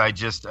because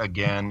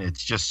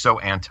it's just so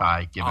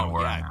anti given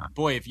where I'm at.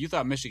 Boy, if you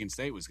thought Michigan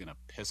State was going to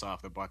piss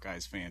off the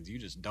Buckeyes fans, you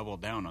just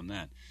doubled down on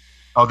that.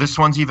 Oh, this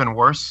one's even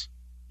worse?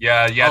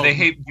 Yeah, they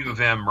hate U of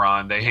M,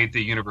 Ron. They hate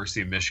the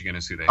University of Michigan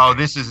is who they hate. Oh,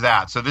 this is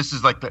that. So this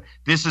is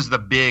the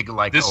big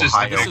like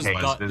Ohio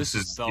hate. This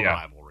is the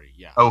rivalry.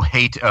 Yeah. Oh,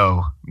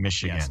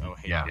 Michigan. Yes,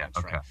 yeah, that's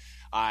okay.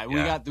 Right.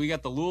 We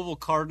got the Louisville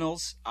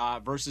Cardinals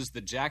versus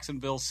the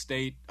Jacksonville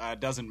State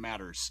doesn't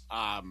matters.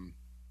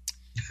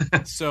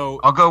 So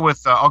I'll go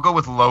with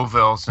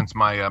Lowville since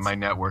my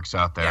network's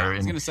out there. Yeah, I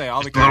was going to say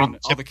all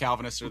the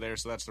Calvinists are there,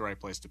 so that's the right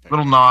place to pick.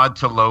 Little nod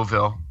to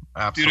Lowville.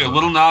 Absolutely. Dude, a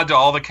little nod to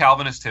all the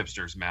Calvinist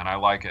hipsters, man. I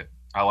like it.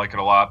 I like it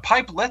a lot.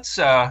 Pipe, let's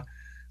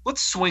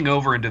swing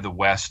over into the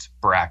West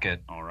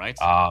bracket. All right.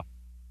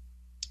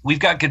 We've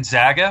got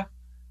Gonzaga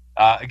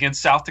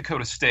against South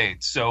Dakota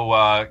State.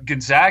 So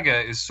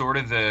Gonzaga is sort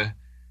of the,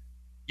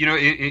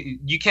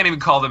 you can't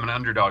even call them an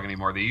underdog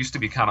anymore. They used to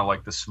be kind of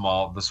like the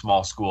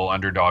small school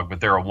underdog,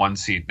 but they're a 1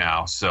 seed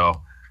now. So.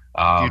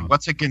 Dude,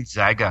 what's a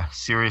Gonzaga?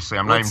 Seriously,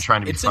 I'm not even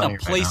trying to be funny.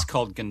 It's in a place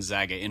called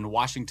Gonzaga in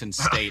Washington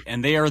State,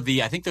 and they are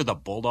I think they're the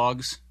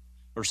Bulldogs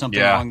or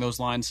something along those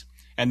lines.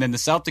 And then the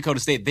South Dakota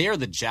State, they are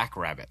the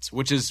Jackrabbits,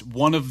 which is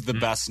one of the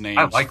best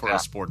names for a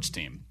sports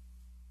team.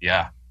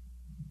 Yeah.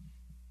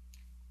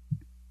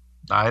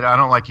 I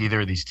don't like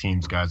either of these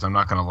teams, guys. I'm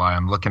not going to lie.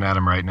 I'm looking at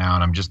them right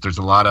now, and there's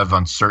a lot of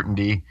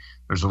uncertainty.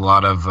 There's a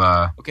lot of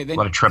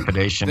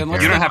trepidation. Then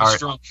you don't have a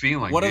strong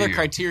feeling. What other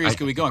criteria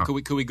could we go on?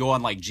 Could we go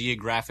on like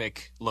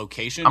geographic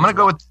location? I'm gonna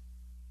go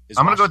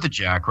with the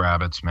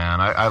Jackrabbits,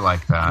 man. I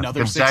like that.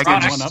 Gonzaga.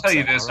 I'll tell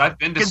you this. I've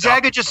been to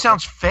Gonzaga. Just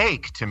sounds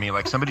fake to me.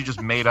 Like somebody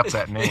just made up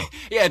that name.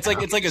 Yeah, it's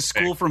like a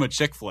school from a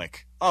chick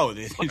flick. Oh,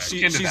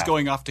 she's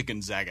going off to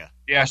Gonzaga.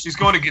 Yeah, she's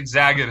going to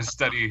Gonzaga to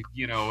study.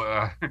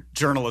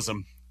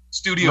 Journalism,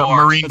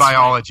 marine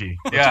biology.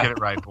 Let's get it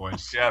right,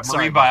 boys. Yeah,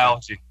 marine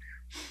biology.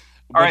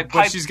 All right,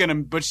 but she's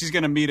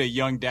gonna meet a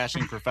young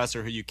dashing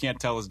professor who you can't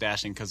tell is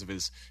dashing because of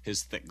his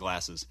thick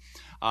glasses.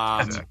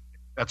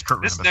 That's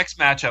Kurt This Rambis. next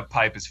matchup,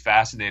 Pipe, is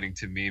fascinating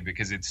to me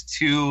because it's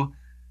two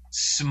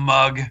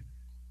smug,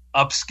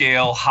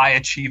 upscale, high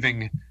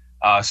achieving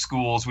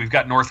schools. We've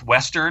got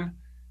Northwestern,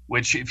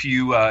 which if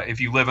you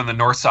live on the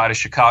north side of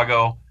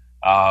Chicago,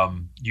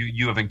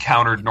 you have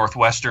encountered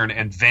Northwestern,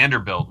 and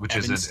Vanderbilt, which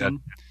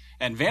Evanston.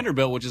 And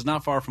Vanderbilt, which is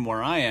not far from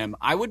where I am.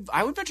 I would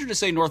venture to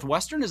say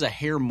Northwestern is a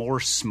hair more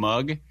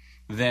smug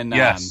than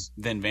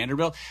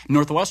Vanderbilt.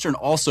 Northwestern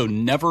also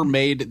never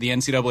made the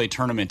NCAA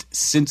tournament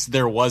since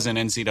there was an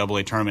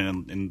NCAA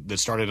tournament that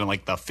started in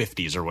like the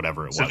 50s or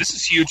whatever it was. So this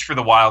is huge for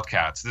the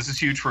Wildcats. This is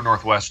huge for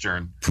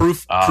Northwestern.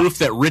 Proof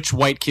that rich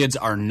white kids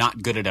are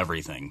not good at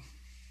everything.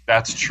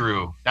 That's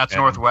true. That's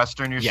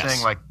Northwestern, you're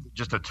saying? Like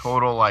just a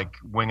total like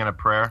wing and a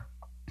prayer?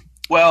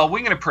 Well,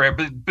 wing and a prayer,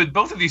 but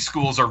both of these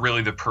schools are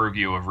really the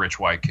purview of rich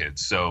white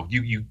kids. So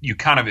you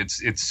kind of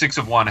it's 6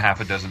 of one,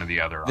 half a dozen of the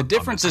other. The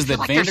difference is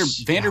that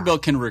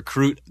Vanderbilt can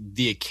recruit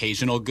the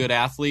occasional good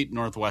athlete.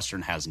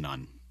 Northwestern has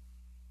none.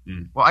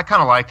 Well, I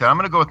kind of like that. I'm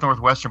going to go with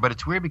Northwestern, but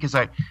it's weird because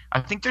I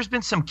think there's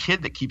been some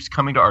kid that keeps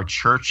coming to our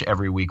church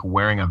every week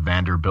wearing a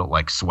Vanderbilt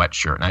like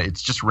sweatshirt, and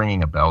it's just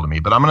ringing a bell to me.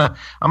 But I'm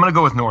gonna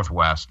go with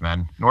Northwest,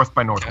 man. North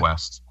by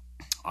Northwest.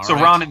 So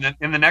Ron,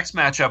 in the next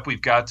matchup,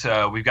 we've got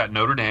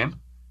Notre Dame,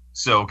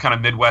 so kind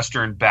of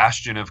Midwestern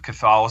bastion of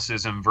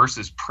Catholicism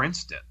versus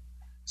Princeton.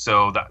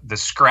 So the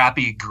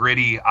scrappy,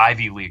 gritty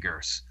Ivy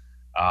Leaguers.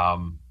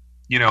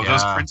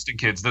 Those Princeton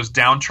kids, those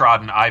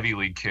downtrodden Ivy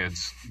League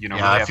kids.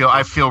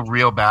 I feel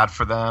real bad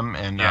for them,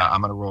 and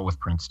I'm going to roll with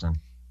Princeton.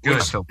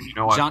 Good. You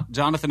know what?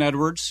 Jonathan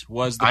Edwards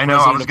was the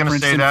president I was going to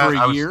say that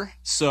for a year.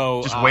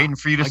 So just waiting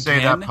for you to say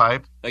that,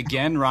 Pipe.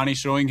 Again, Ronnie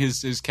showing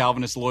his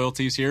Calvinist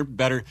loyalties here.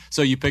 Better.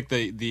 So you picked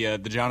the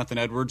Jonathan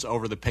Edwards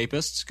over the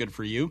Papists. Good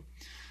for you.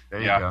 There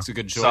you go. It's a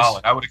good choice.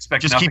 Solid. I would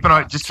expect just keeping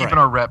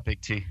our rep,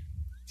 Big T.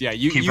 Yeah,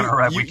 we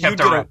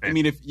kept our rep. I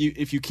mean,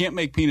 if you can't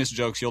make penis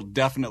jokes, you'll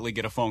definitely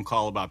get a phone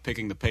call about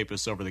picking the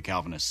Papists over the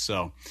Calvinists.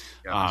 So,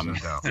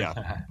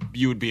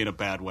 you would be in a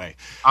bad way.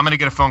 I'm going to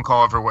get a phone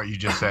call over what you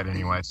just said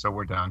anyway, so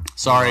we're done.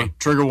 Sorry,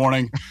 trigger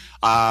warning.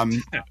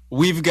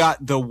 We've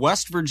got the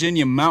West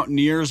Virginia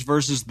Mountaineers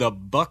versus the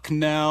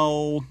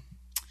Bucknell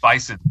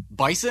Bison.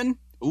 Bison?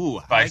 Ooh,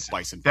 Bison. I like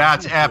Bison.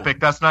 That's epic. Cool.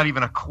 That's not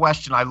even a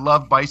question. I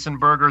love Bison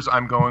burgers.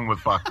 I'm going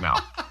with Bucknell.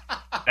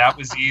 That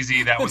was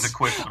easy. That was a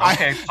quick one.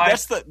 Okay, Pipe.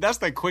 That's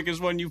the quickest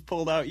one you've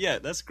pulled out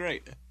yet. That's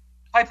great.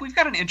 Pipe, we've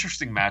got an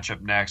interesting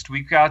matchup next.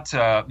 We've got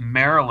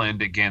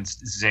Maryland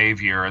against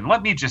Xavier. And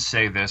let me just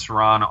say this,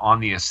 Ron, on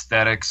the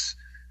aesthetics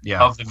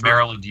of the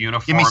Maryland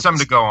uniform. Give me something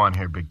to go on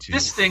here, Big T.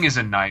 This thing is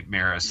a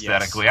nightmare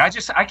aesthetically.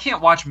 Yes. I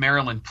can't watch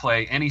Maryland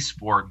play any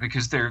sport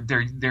because their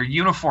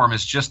uniform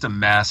is just a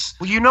mess.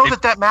 Well,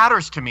 that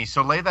matters to me,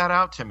 so lay that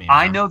out to me.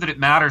 I know that it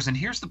matters, and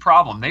here's the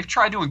problem. They've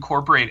tried to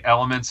incorporate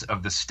elements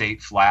of the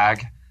state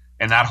flag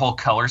and that whole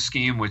color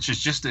scheme, which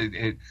is just no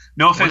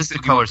offense. What is the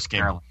color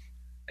scheme? Maryland.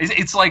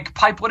 It's like,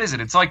 Pipe, what is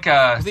it? It's like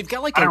they've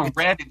got like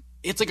red.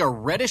 It's like a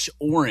reddish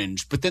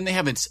orange, but then they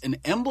have an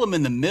emblem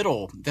in the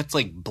middle that's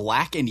like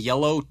black and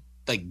yellow,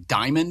 like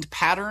diamond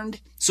patterned.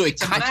 So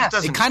it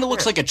kind of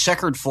looks like a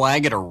checkered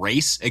flag at a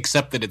race,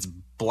 except that it's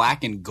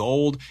black and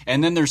gold.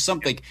 And then there's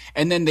something,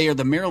 and then they are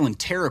the Maryland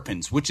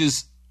Terrapins, which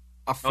is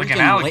a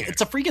freaking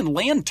it's a freaking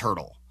land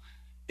turtle.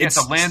 It's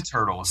a land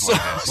turtle. Is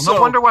what it is. No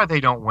wonder why they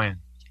don't win.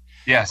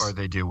 Yes, or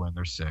they do win.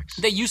 They're 6.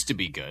 They used to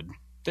be good.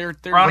 They're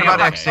Ronnie,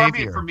 it's not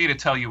for me to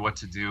tell you what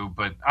to do,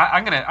 but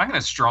I'm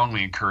gonna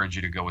strongly encourage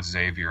you to go with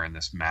Xavier in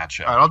this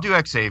matchup. All right, I'll do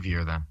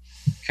Xavier then.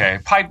 Okay,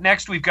 Pipe.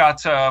 Next, we've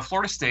got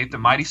Florida State, the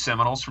mighty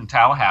Seminoles from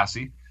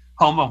Tallahassee,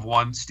 home of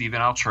one Stephen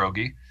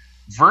Altrogi,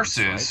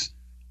 versus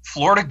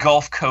Florida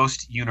Gulf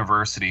Coast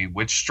University,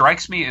 which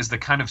strikes me as the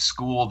kind of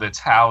school that's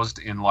housed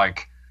in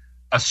like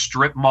a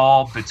strip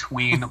mall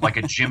between like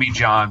a Jimmy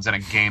John's and a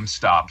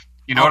GameStop.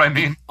 You know what I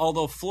mean?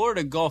 Although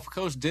Florida Gulf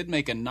Coast did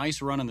make a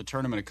nice run in the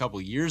tournament a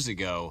couple years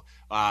ago,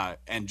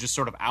 and just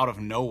sort of out of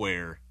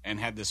nowhere, and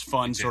had this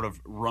fun sort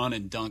of run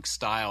and dunk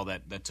style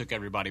that took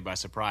everybody by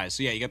surprise.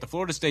 So yeah, you got the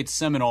Florida State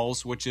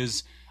Seminoles, which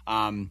is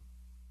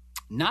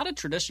not a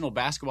traditional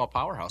basketball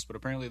powerhouse, but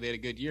apparently they had a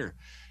good year.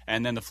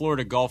 And then the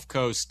Florida Gulf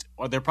Coast,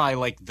 or they're probably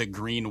like the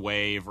Green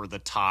Wave or the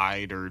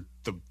Tide or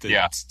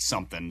the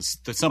somethings.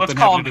 Something Let's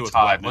call having them to do the with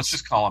Tide. wetness. Let's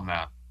just call them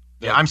that.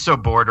 Yeah, I'm so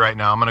bored right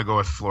now. I'm going to go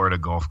with Florida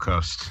Gulf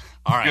Coast.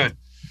 All right.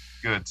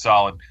 Good,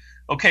 solid.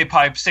 Okay,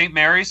 Pipe, St.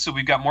 Mary's. So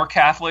we've got more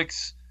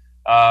Catholics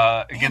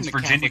against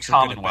Virginia Catholics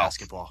Commonwealth.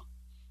 Basketball.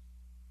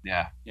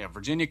 Yeah,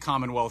 Virginia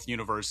Commonwealth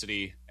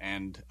University,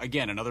 and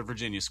again another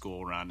Virginia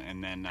school run,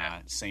 and then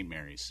St.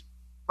 Mary's.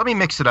 Let me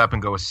mix it up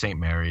and go with St.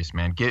 Mary's,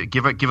 man.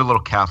 Give a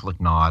little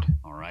Catholic nod.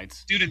 All right,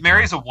 dude.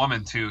 Mary's a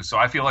woman too, so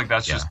I feel like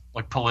that's just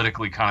like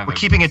politically kind of. We're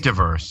keeping it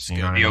diverse. You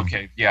know what I mean?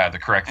 Okay, yeah, the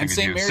correct thing and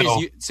St. to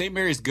do. St.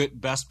 Mary's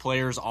best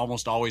players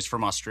almost always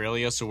from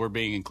Australia, so we're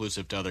being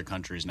inclusive to other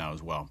countries now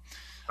as well.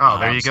 Oh,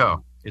 there you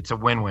go. It's a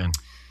win-win.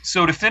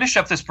 So to finish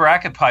up this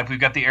bracket, Pipe, we've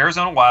got the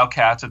Arizona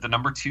Wildcats at the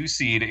number 2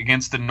 seed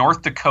against the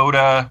North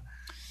Dakota.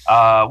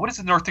 What is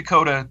the North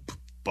Dakota?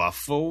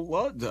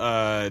 Buffalo?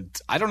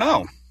 I don't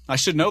know. I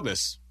should know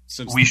this.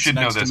 Since we should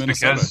know this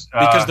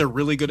because they're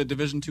really good at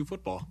Division II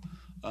football.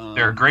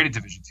 They're great at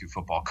Division II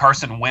football.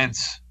 Carson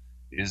Wentz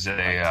is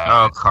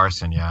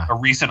Carson, yeah, a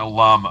recent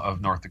alum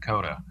of North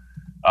Dakota.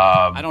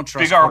 I don't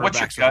trust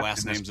quarterbacks with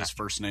last names as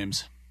first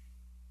names.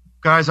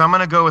 Guys, I'm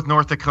going to go with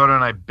North Dakota,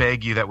 and I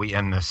beg you that we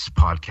end this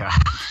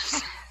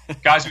podcast.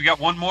 Guys, we got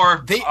one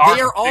more. They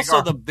are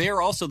also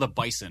the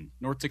Bison,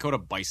 North Dakota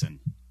Bison.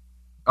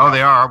 Oh,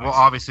 they are. Well,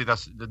 obviously,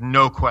 that's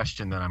no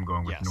question that I'm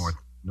going with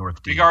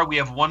North D. Big R, we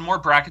have one more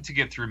bracket to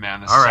get through,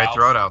 man. All right,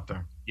 throw it out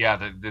there.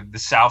 Yeah, the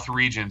South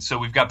region. So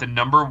we've got the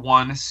number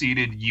 1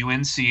 seeded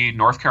UNC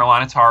North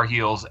Carolina Tar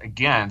Heels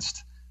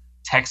against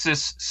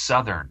Texas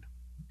Southern.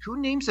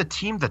 Who names a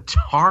team the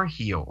Tar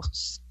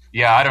Heels?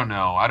 Yeah, I don't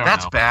know.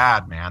 That's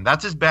bad, man.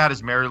 That's as bad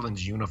as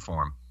Maryland's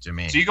uniform to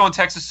me. So you going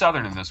Texas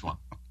Southern in this one?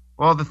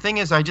 Well, the thing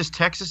is,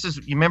 Texas is.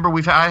 You remember,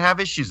 I have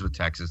issues with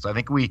Texas. I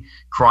think we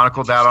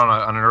chronicled that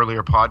on an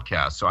earlier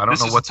podcast. So I don't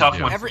know what to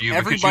do. One for you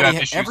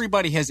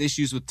everybody has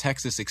issues with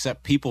Texas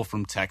except people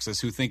from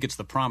Texas who think it's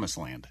the promised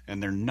land,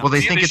 and they're not. Well,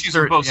 they think it's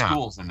both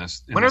schools in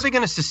this. When are they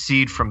going to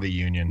secede from the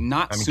union?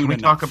 Not soon can we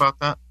enough. talk about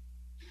that?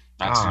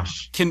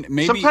 Gosh.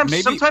 Maybe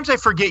sometimes I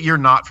forget you're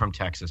not from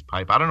Texas,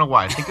 Pipe. I don't know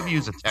why. I think of you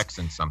as a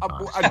Texan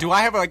sometimes. Do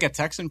I have like a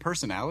Texan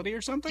personality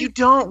or something? You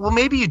don't. Well,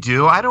 maybe you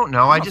do. I don't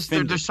know.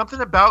 There's something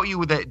about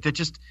you that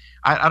just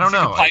I don't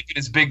know. Pipe in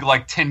his big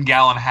like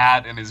 10-gallon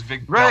hat and his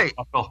big right,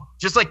 belt.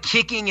 Just like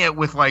kicking it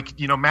with like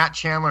Matt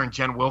Chandler and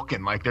Jen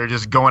Wilkin, like they're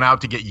just going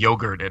out to get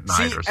yogurt at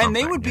night or something. And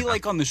they would be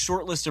like on the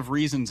short list of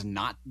reasons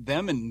not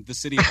them and the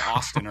city of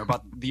Austin are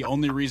about the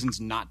only reasons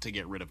not to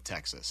get rid of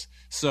Texas.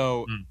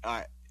 So.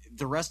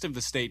 The rest of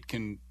the state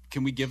can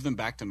we give them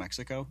back to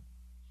Mexico?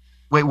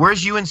 Wait,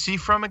 where's UNC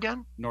from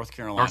again? North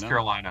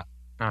Carolina.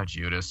 Oh,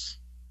 Judas.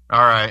 All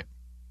right,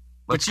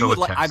 let's go with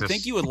Texas. I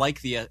think you would like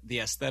the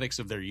aesthetics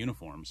of their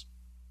uniforms.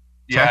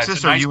 Yeah,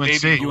 Texas or nice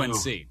UNC?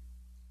 UNC.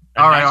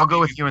 All right, I'll go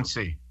with UNC.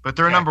 But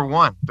they're number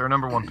one. They're a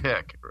number one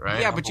pick,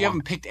 right? Yeah, but you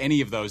haven't picked any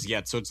of those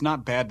yet, so it's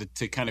not bad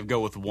to kind of go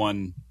with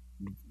one.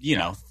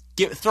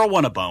 Throw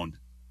one a bone.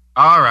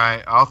 All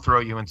right, I'll throw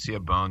UNC a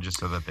bone just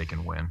so that they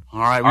can win.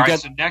 All right,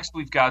 so next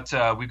we've got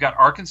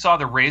Arkansas,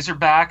 the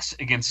Razorbacks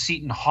against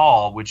Seton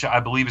Hall, which I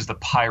believe is the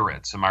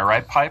Pirates. Am I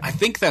right, Pipe? I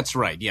think that's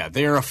right. Yeah,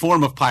 they're a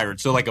form of pirate.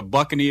 So like a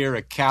buccaneer,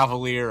 a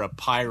cavalier, a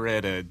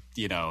pirate,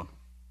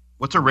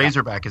 What's a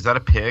Razorback? Is that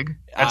a pig?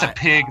 That's a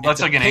pig. That's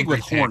like an pig angry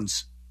with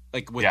horns. I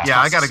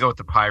got to go with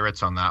the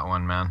Pirates on that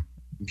one, man.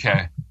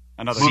 Okay.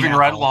 Moving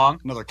right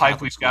along.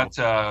 Pipe, we've got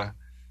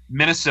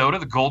Minnesota,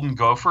 the Golden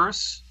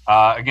Gophers,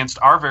 against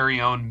our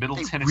very own Middle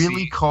Tennessee.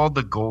 Really called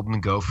the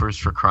Golden Gophers,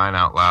 for crying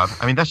out loud.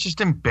 I mean, that's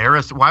just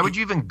embarrassing. Why would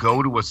you even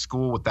go to a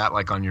school with that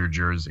like on your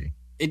jersey?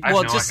 It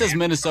just says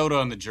Minnesota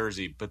on the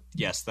jersey, but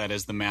yes, that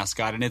is the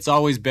mascot, and it's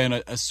always been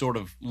a sort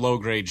of low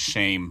grade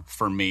shame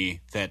for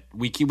me that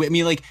we keep. I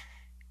mean, like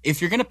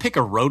if you're gonna pick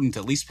a rodent,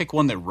 at least pick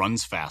one that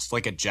runs fast,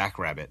 like a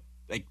jackrabbit.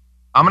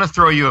 I'm going to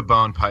throw you a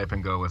bone, Pipe,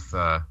 and go with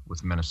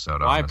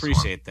Minnesota. I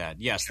appreciate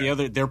that. Yes,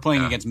 they're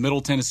playing against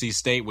Middle Tennessee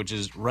State, which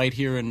is right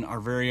here in our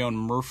very own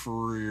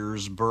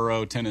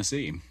Murfreesboro,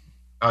 Tennessee.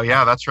 Oh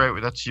yeah, that's right.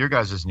 That's your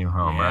guys' new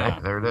home,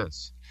 right? There it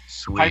is.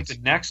 Sweet. Pipe, the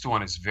next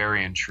one is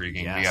very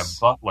intriguing. Yes. We have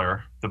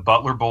Butler, the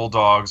Butler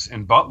Bulldogs,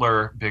 and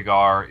Butler, Big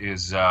R,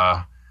 is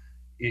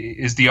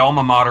the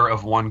alma mater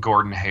of one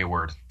Gordon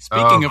Hayward.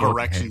 Speaking of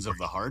erections of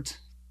the heart.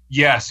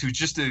 Yes, who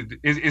just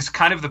is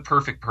kind of the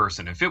perfect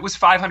person. If it was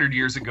 500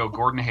 years ago,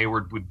 Gordon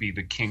Hayward would be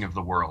the king of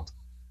the world.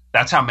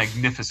 That's how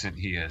magnificent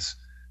he is.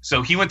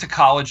 So he went to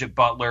college at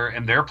Butler,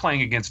 and they're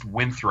playing against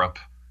Winthrop,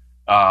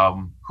 who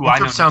I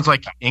know sounds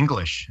like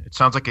English. It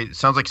sounds like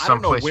someplace. I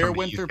don't know where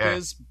Winthrop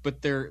is,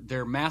 but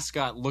their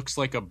mascot looks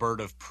like a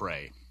bird of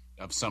prey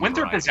of some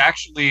Winthrop variety. Is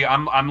actually.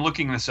 I'm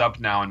looking this up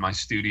now in my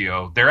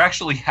studio. They're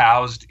actually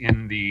housed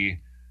in the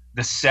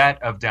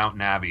set of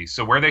Downton Abbey.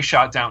 So where they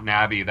shot Downton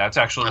Abbey, that's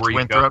actually where you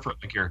Winthrop. go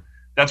for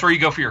that's where you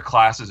go for your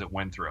classes at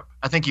Winthrop.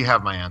 I think you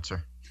have my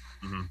answer.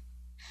 Mm-hmm.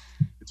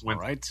 It's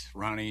Winthrop. All right.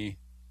 Ronnie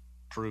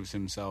proves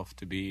himself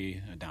to be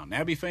a Downton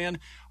Abbey fan.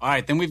 All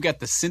right, then we've got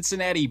the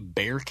Cincinnati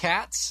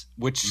Bearcats,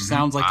 which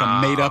sounds like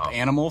a made-up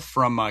animal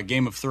from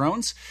Game of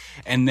Thrones.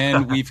 And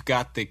then we've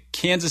got the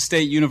Kansas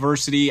State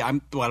University.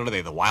 What are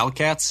they, the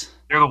Wildcats?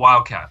 They're the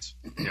Wildcats.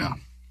 Yeah.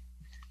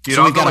 Dude,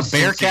 so we've got a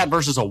Bearcat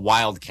versus a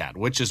Wildcat.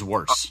 Which is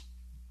worse?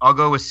 I'll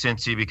go with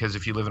Cincy because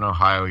if you live in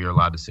Ohio, you're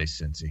allowed to say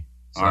Cincy.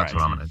 So that's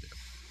what I'm going to do.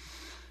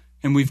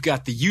 And we've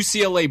got the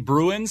UCLA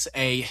Bruins,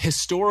 a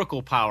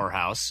historical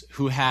powerhouse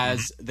who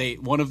has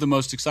one of the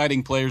most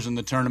exciting players in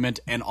the tournament,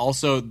 and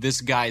also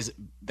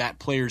that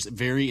player's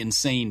very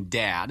insane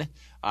dad.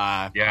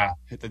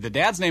 The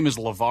dad's name is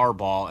LeVar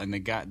Ball, and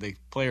the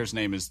player's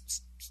name is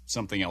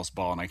something else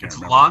Ball, and I can't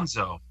remember.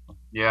 Lonzo.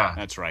 Yeah,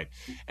 that's right.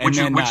 Which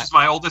is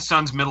my oldest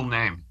son's middle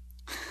name.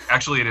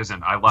 Actually, it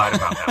isn't. I lied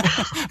about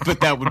that.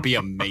 But that would be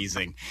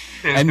amazing.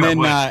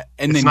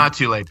 It's not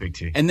too late, Big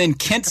T. And then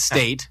Kent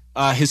State,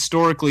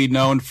 historically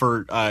known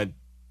for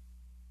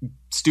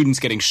students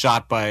getting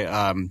shot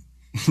by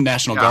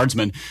National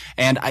Guardsmen,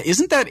 and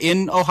isn't that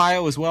in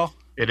Ohio as well?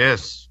 It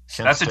is.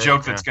 That's a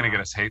joke that's going to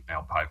get us hate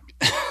mail, Pipe.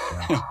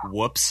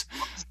 Whoops.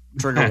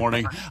 Trigger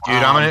warning. Dude,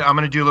 I'm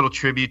gonna do a little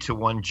tribute to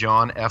one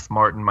John F.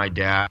 Martin, my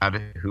dad,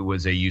 who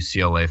was a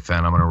UCLA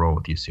fan. I'm gonna roll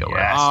with UCLA.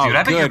 Yes, dude.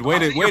 I think good. Way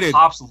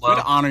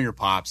to honor your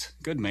pops.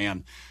 Good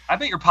man. I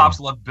bet your pops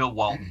loved Bill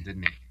Walton,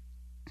 didn't he?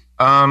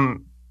 Sure.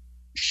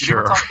 Did you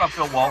ever talk about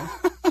Bill Walton?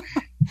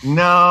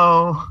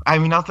 No, I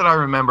mean not that I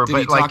remember. Did but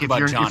he talk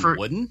about John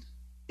Wooden?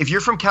 If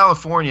you're from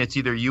California, it's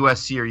either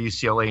USC or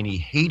UCLA, and he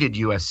hated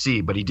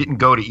USC, but he didn't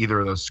go to either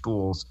of those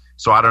schools.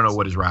 So I don't know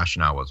what his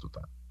rationale was with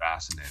that.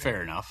 Fascinating.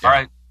 Fair enough. All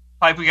right.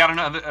 Pipe, we got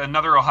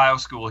another Ohio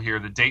school here,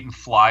 the Dayton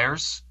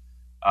Flyers,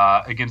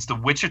 against the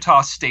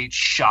Wichita State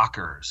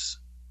Shockers.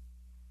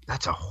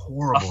 That's a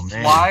horrible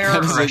name. Flyer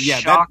or a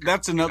shocker?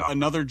 That's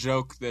another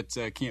joke that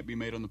can't be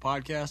made on the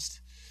podcast.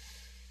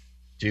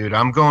 Dude,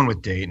 I'm going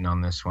with Dayton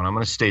on this one. I'm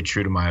going to stay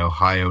true to my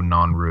Ohio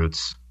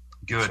non-roots.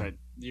 Good. Right.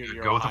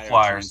 Your go with the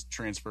Flyers.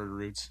 Transferred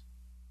roots.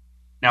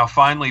 Now,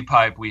 finally,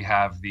 Pipe, we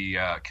have the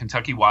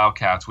Kentucky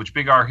Wildcats, which,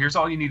 Big R, here's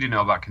all you need to know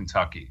about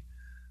Kentucky.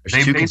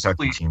 There's two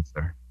Kentucky teams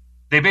there.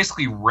 They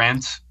basically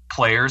rent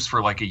players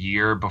for like a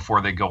year before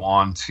they go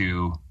on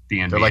to the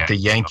NBA. They're like the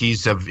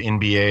Yankees of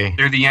NBA.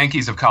 They're the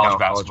Yankees of college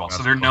basketball.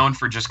 So they're known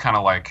for just kind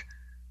of like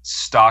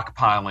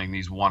stockpiling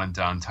these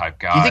one-and-done type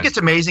guys. Do you think it's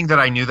amazing that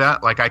I knew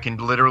that? Like, I can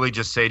literally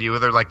just say to you,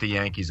 they're like the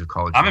Yankees of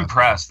college basketball. I'm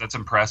impressed. That's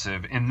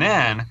impressive. And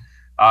then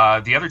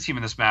the other team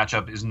in this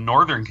matchup is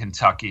Northern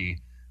Kentucky,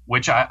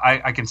 which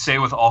I can say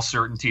with all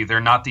certainty,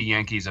 they're not the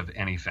Yankees of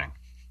anything.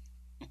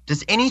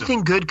 Does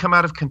anything good come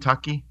out of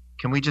Kentucky?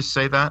 Can we just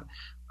say that?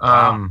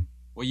 Well,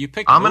 you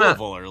picked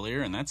Louisville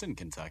earlier, and that's in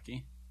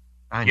Kentucky.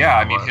 I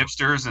mean,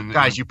 hipsters and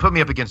guys, you put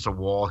me up against a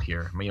wall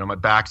here. My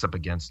back's up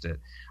against it.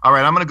 All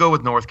right, I'm going to go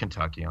with North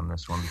Kentucky on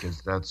this one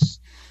because that's.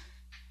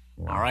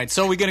 All right,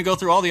 so are we going to go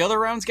through all the other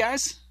rounds,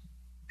 guys?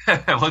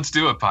 Let's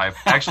do it, Pipe.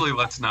 Actually,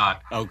 let's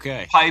not.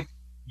 Okay, Pipe.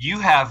 You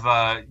have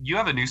a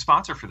new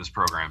sponsor for this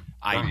program.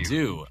 I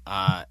do,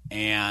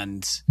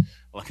 and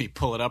let me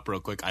pull it up real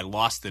quick. I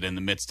lost it in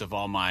the midst of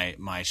all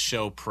my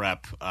show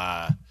prep.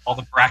 All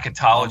the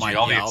bracketology,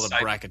 all the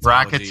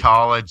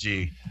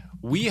bracketology.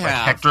 We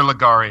have Hector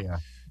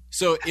Lagaria.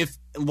 So if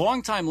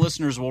longtime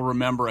listeners will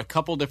remember a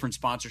couple different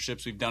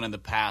sponsorships we've done in the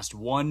past.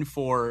 One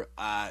for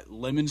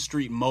Lemon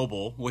Street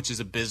Mobile, which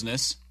is a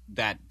business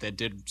that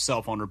did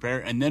cell phone repair,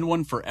 and then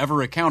one for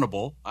Ever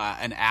Accountable,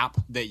 an app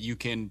that you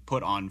can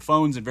put on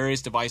phones and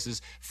various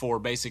devices for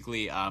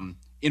basically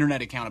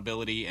internet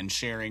accountability and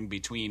sharing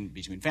between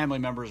family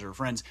members or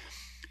friends.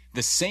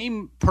 The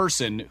same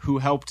person who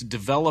helped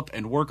develop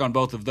and work on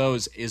both of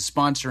those is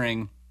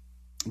sponsoring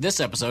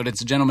this episode.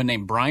 It's a gentleman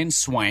named Brian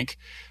Swank.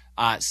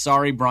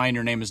 Sorry, Brian,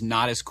 your name is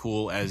not as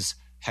cool as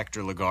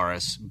Hector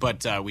Lagares,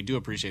 but we do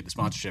appreciate the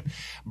sponsorship.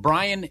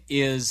 Brian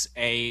is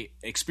a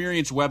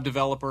experienced web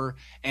developer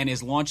and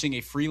is launching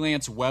a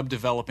freelance web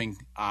developing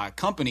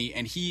company,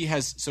 and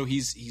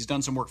he's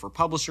done some work for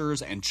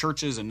publishers and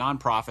churches and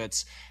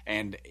nonprofits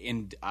and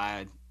in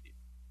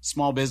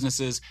small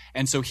businesses,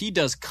 and so he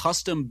does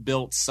custom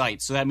built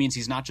sites. So that means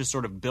he's not just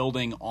sort of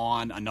building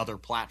on another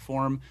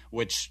platform,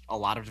 which a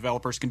lot of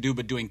developers can do,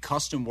 but doing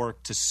custom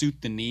work to suit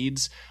the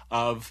needs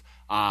of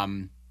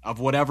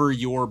whatever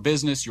your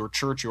business, your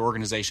church, your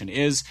organization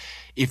is.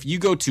 If you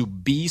go to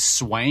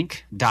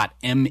bswank.me,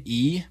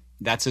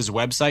 that's his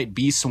website,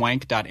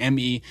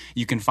 bswank.me.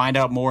 You can find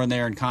out more in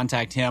there and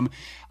contact him.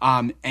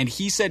 And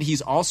he said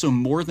he's also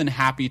more than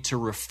happy to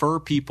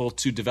refer people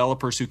to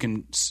developers who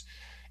can,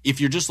 if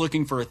you're just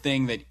looking for a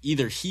thing that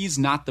either he's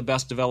not the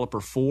best developer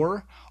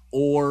for,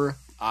 or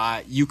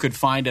you could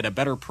find at a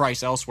better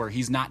price elsewhere.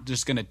 He's not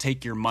just going to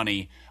take your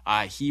money.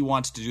 He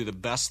wants to do the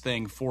best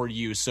thing for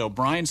you. So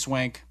Brian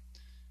Swank,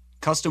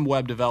 custom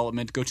web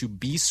development, go to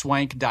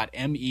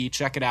bswank.me,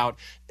 check it out.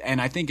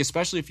 And I think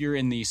especially if you're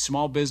in the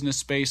small business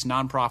space,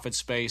 nonprofit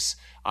space,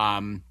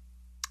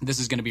 this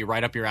is going to be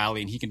right up your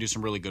alley, and he can do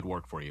some really good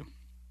work for you.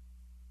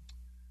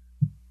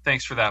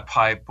 Thanks for that,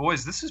 Pipe.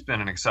 Boys, this has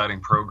been an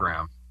exciting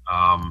program.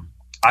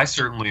 I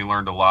certainly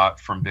learned a lot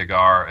from Big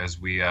R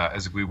as we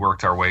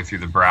worked our way through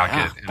the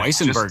bracket. Yeah,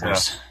 bison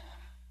burgers.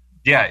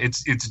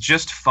 It's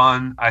just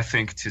fun, I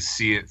think, to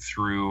see it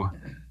through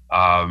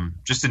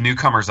just a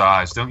newcomer's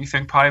eyes, don't you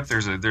think, Pipe?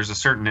 There's a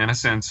certain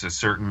innocence, a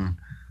certain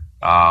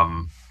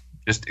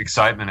just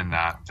excitement in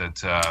that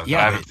I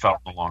haven't felt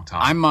in a long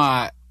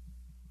time.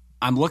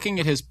 I'm looking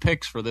at his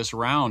picks for this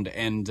round,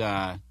 and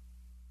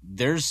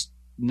there's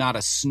not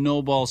a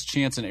snowball's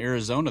chance in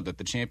Arizona that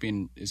the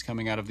champion is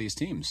coming out of these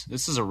teams.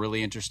 This is a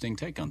really interesting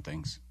take on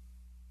things.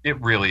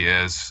 It really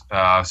is.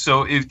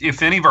 So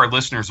if any of our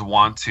listeners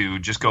want to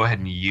just go ahead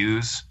and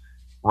use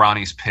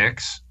Ronnie's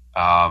picks,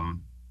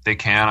 they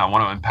can. I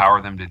want to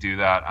empower them to do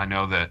that. I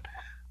know that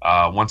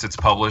once it's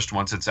published,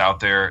 once it's out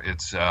there,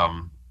 it's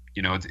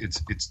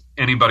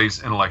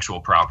anybody's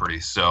intellectual property.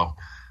 So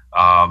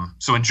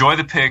enjoy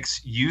the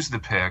picks, use the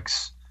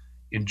picks,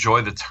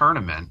 enjoy the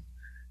tournament.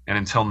 And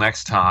until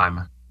next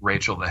time,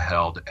 Rachel the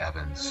Held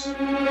Evans.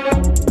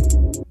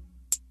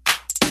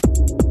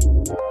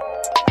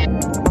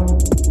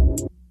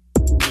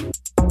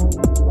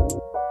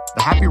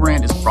 The Happy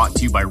Rant is brought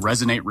to you by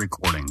Resonate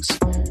Recordings.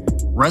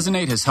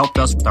 Resonate has helped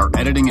us with our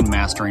editing and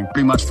mastering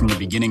pretty much from the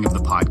beginning of the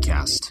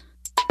podcast.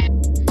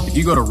 If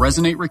you go to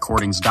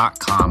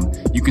resonaterecordings.com,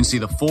 you can see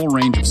the full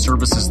range of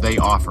services they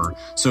offer.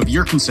 So if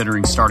you're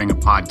considering starting a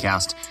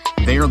podcast,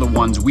 they are the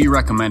ones we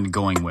recommend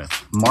going with.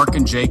 Mark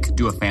and Jake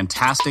do a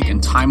fantastic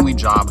and timely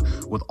job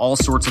with all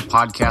sorts of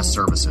podcast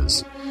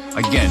services.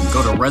 Again,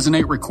 go to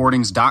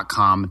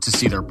resonaterecordings.com to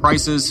see their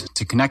prices,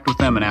 to connect with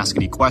them and ask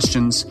any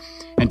questions,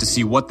 and to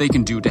see what they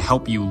can do to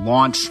help you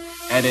launch,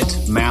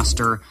 edit,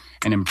 master,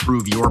 and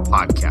improve your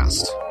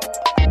podcast.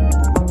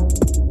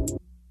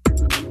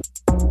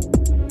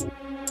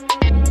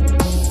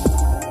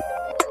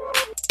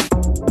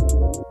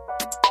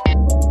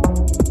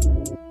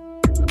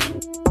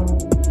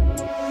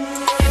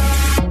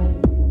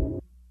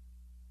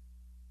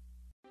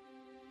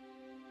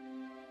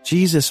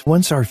 Jesus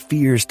wants our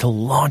fears to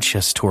launch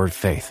us toward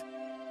faith.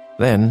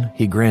 Then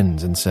he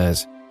grins and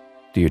says,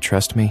 "Do you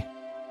trust me?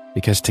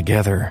 Because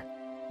together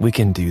we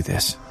can do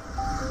this."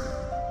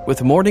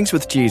 With Mornings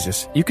with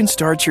Jesus, you can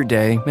start your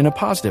day in a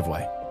positive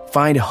way.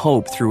 Find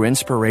hope through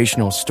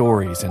inspirational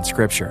stories and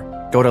scripture.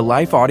 Go to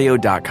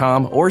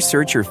lifeaudio.com or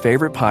search your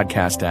favorite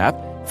podcast app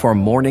for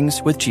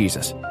Mornings with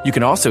Jesus. You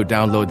can also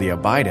download the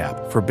Abide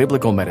app for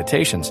biblical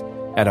meditations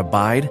at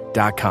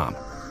abide.com.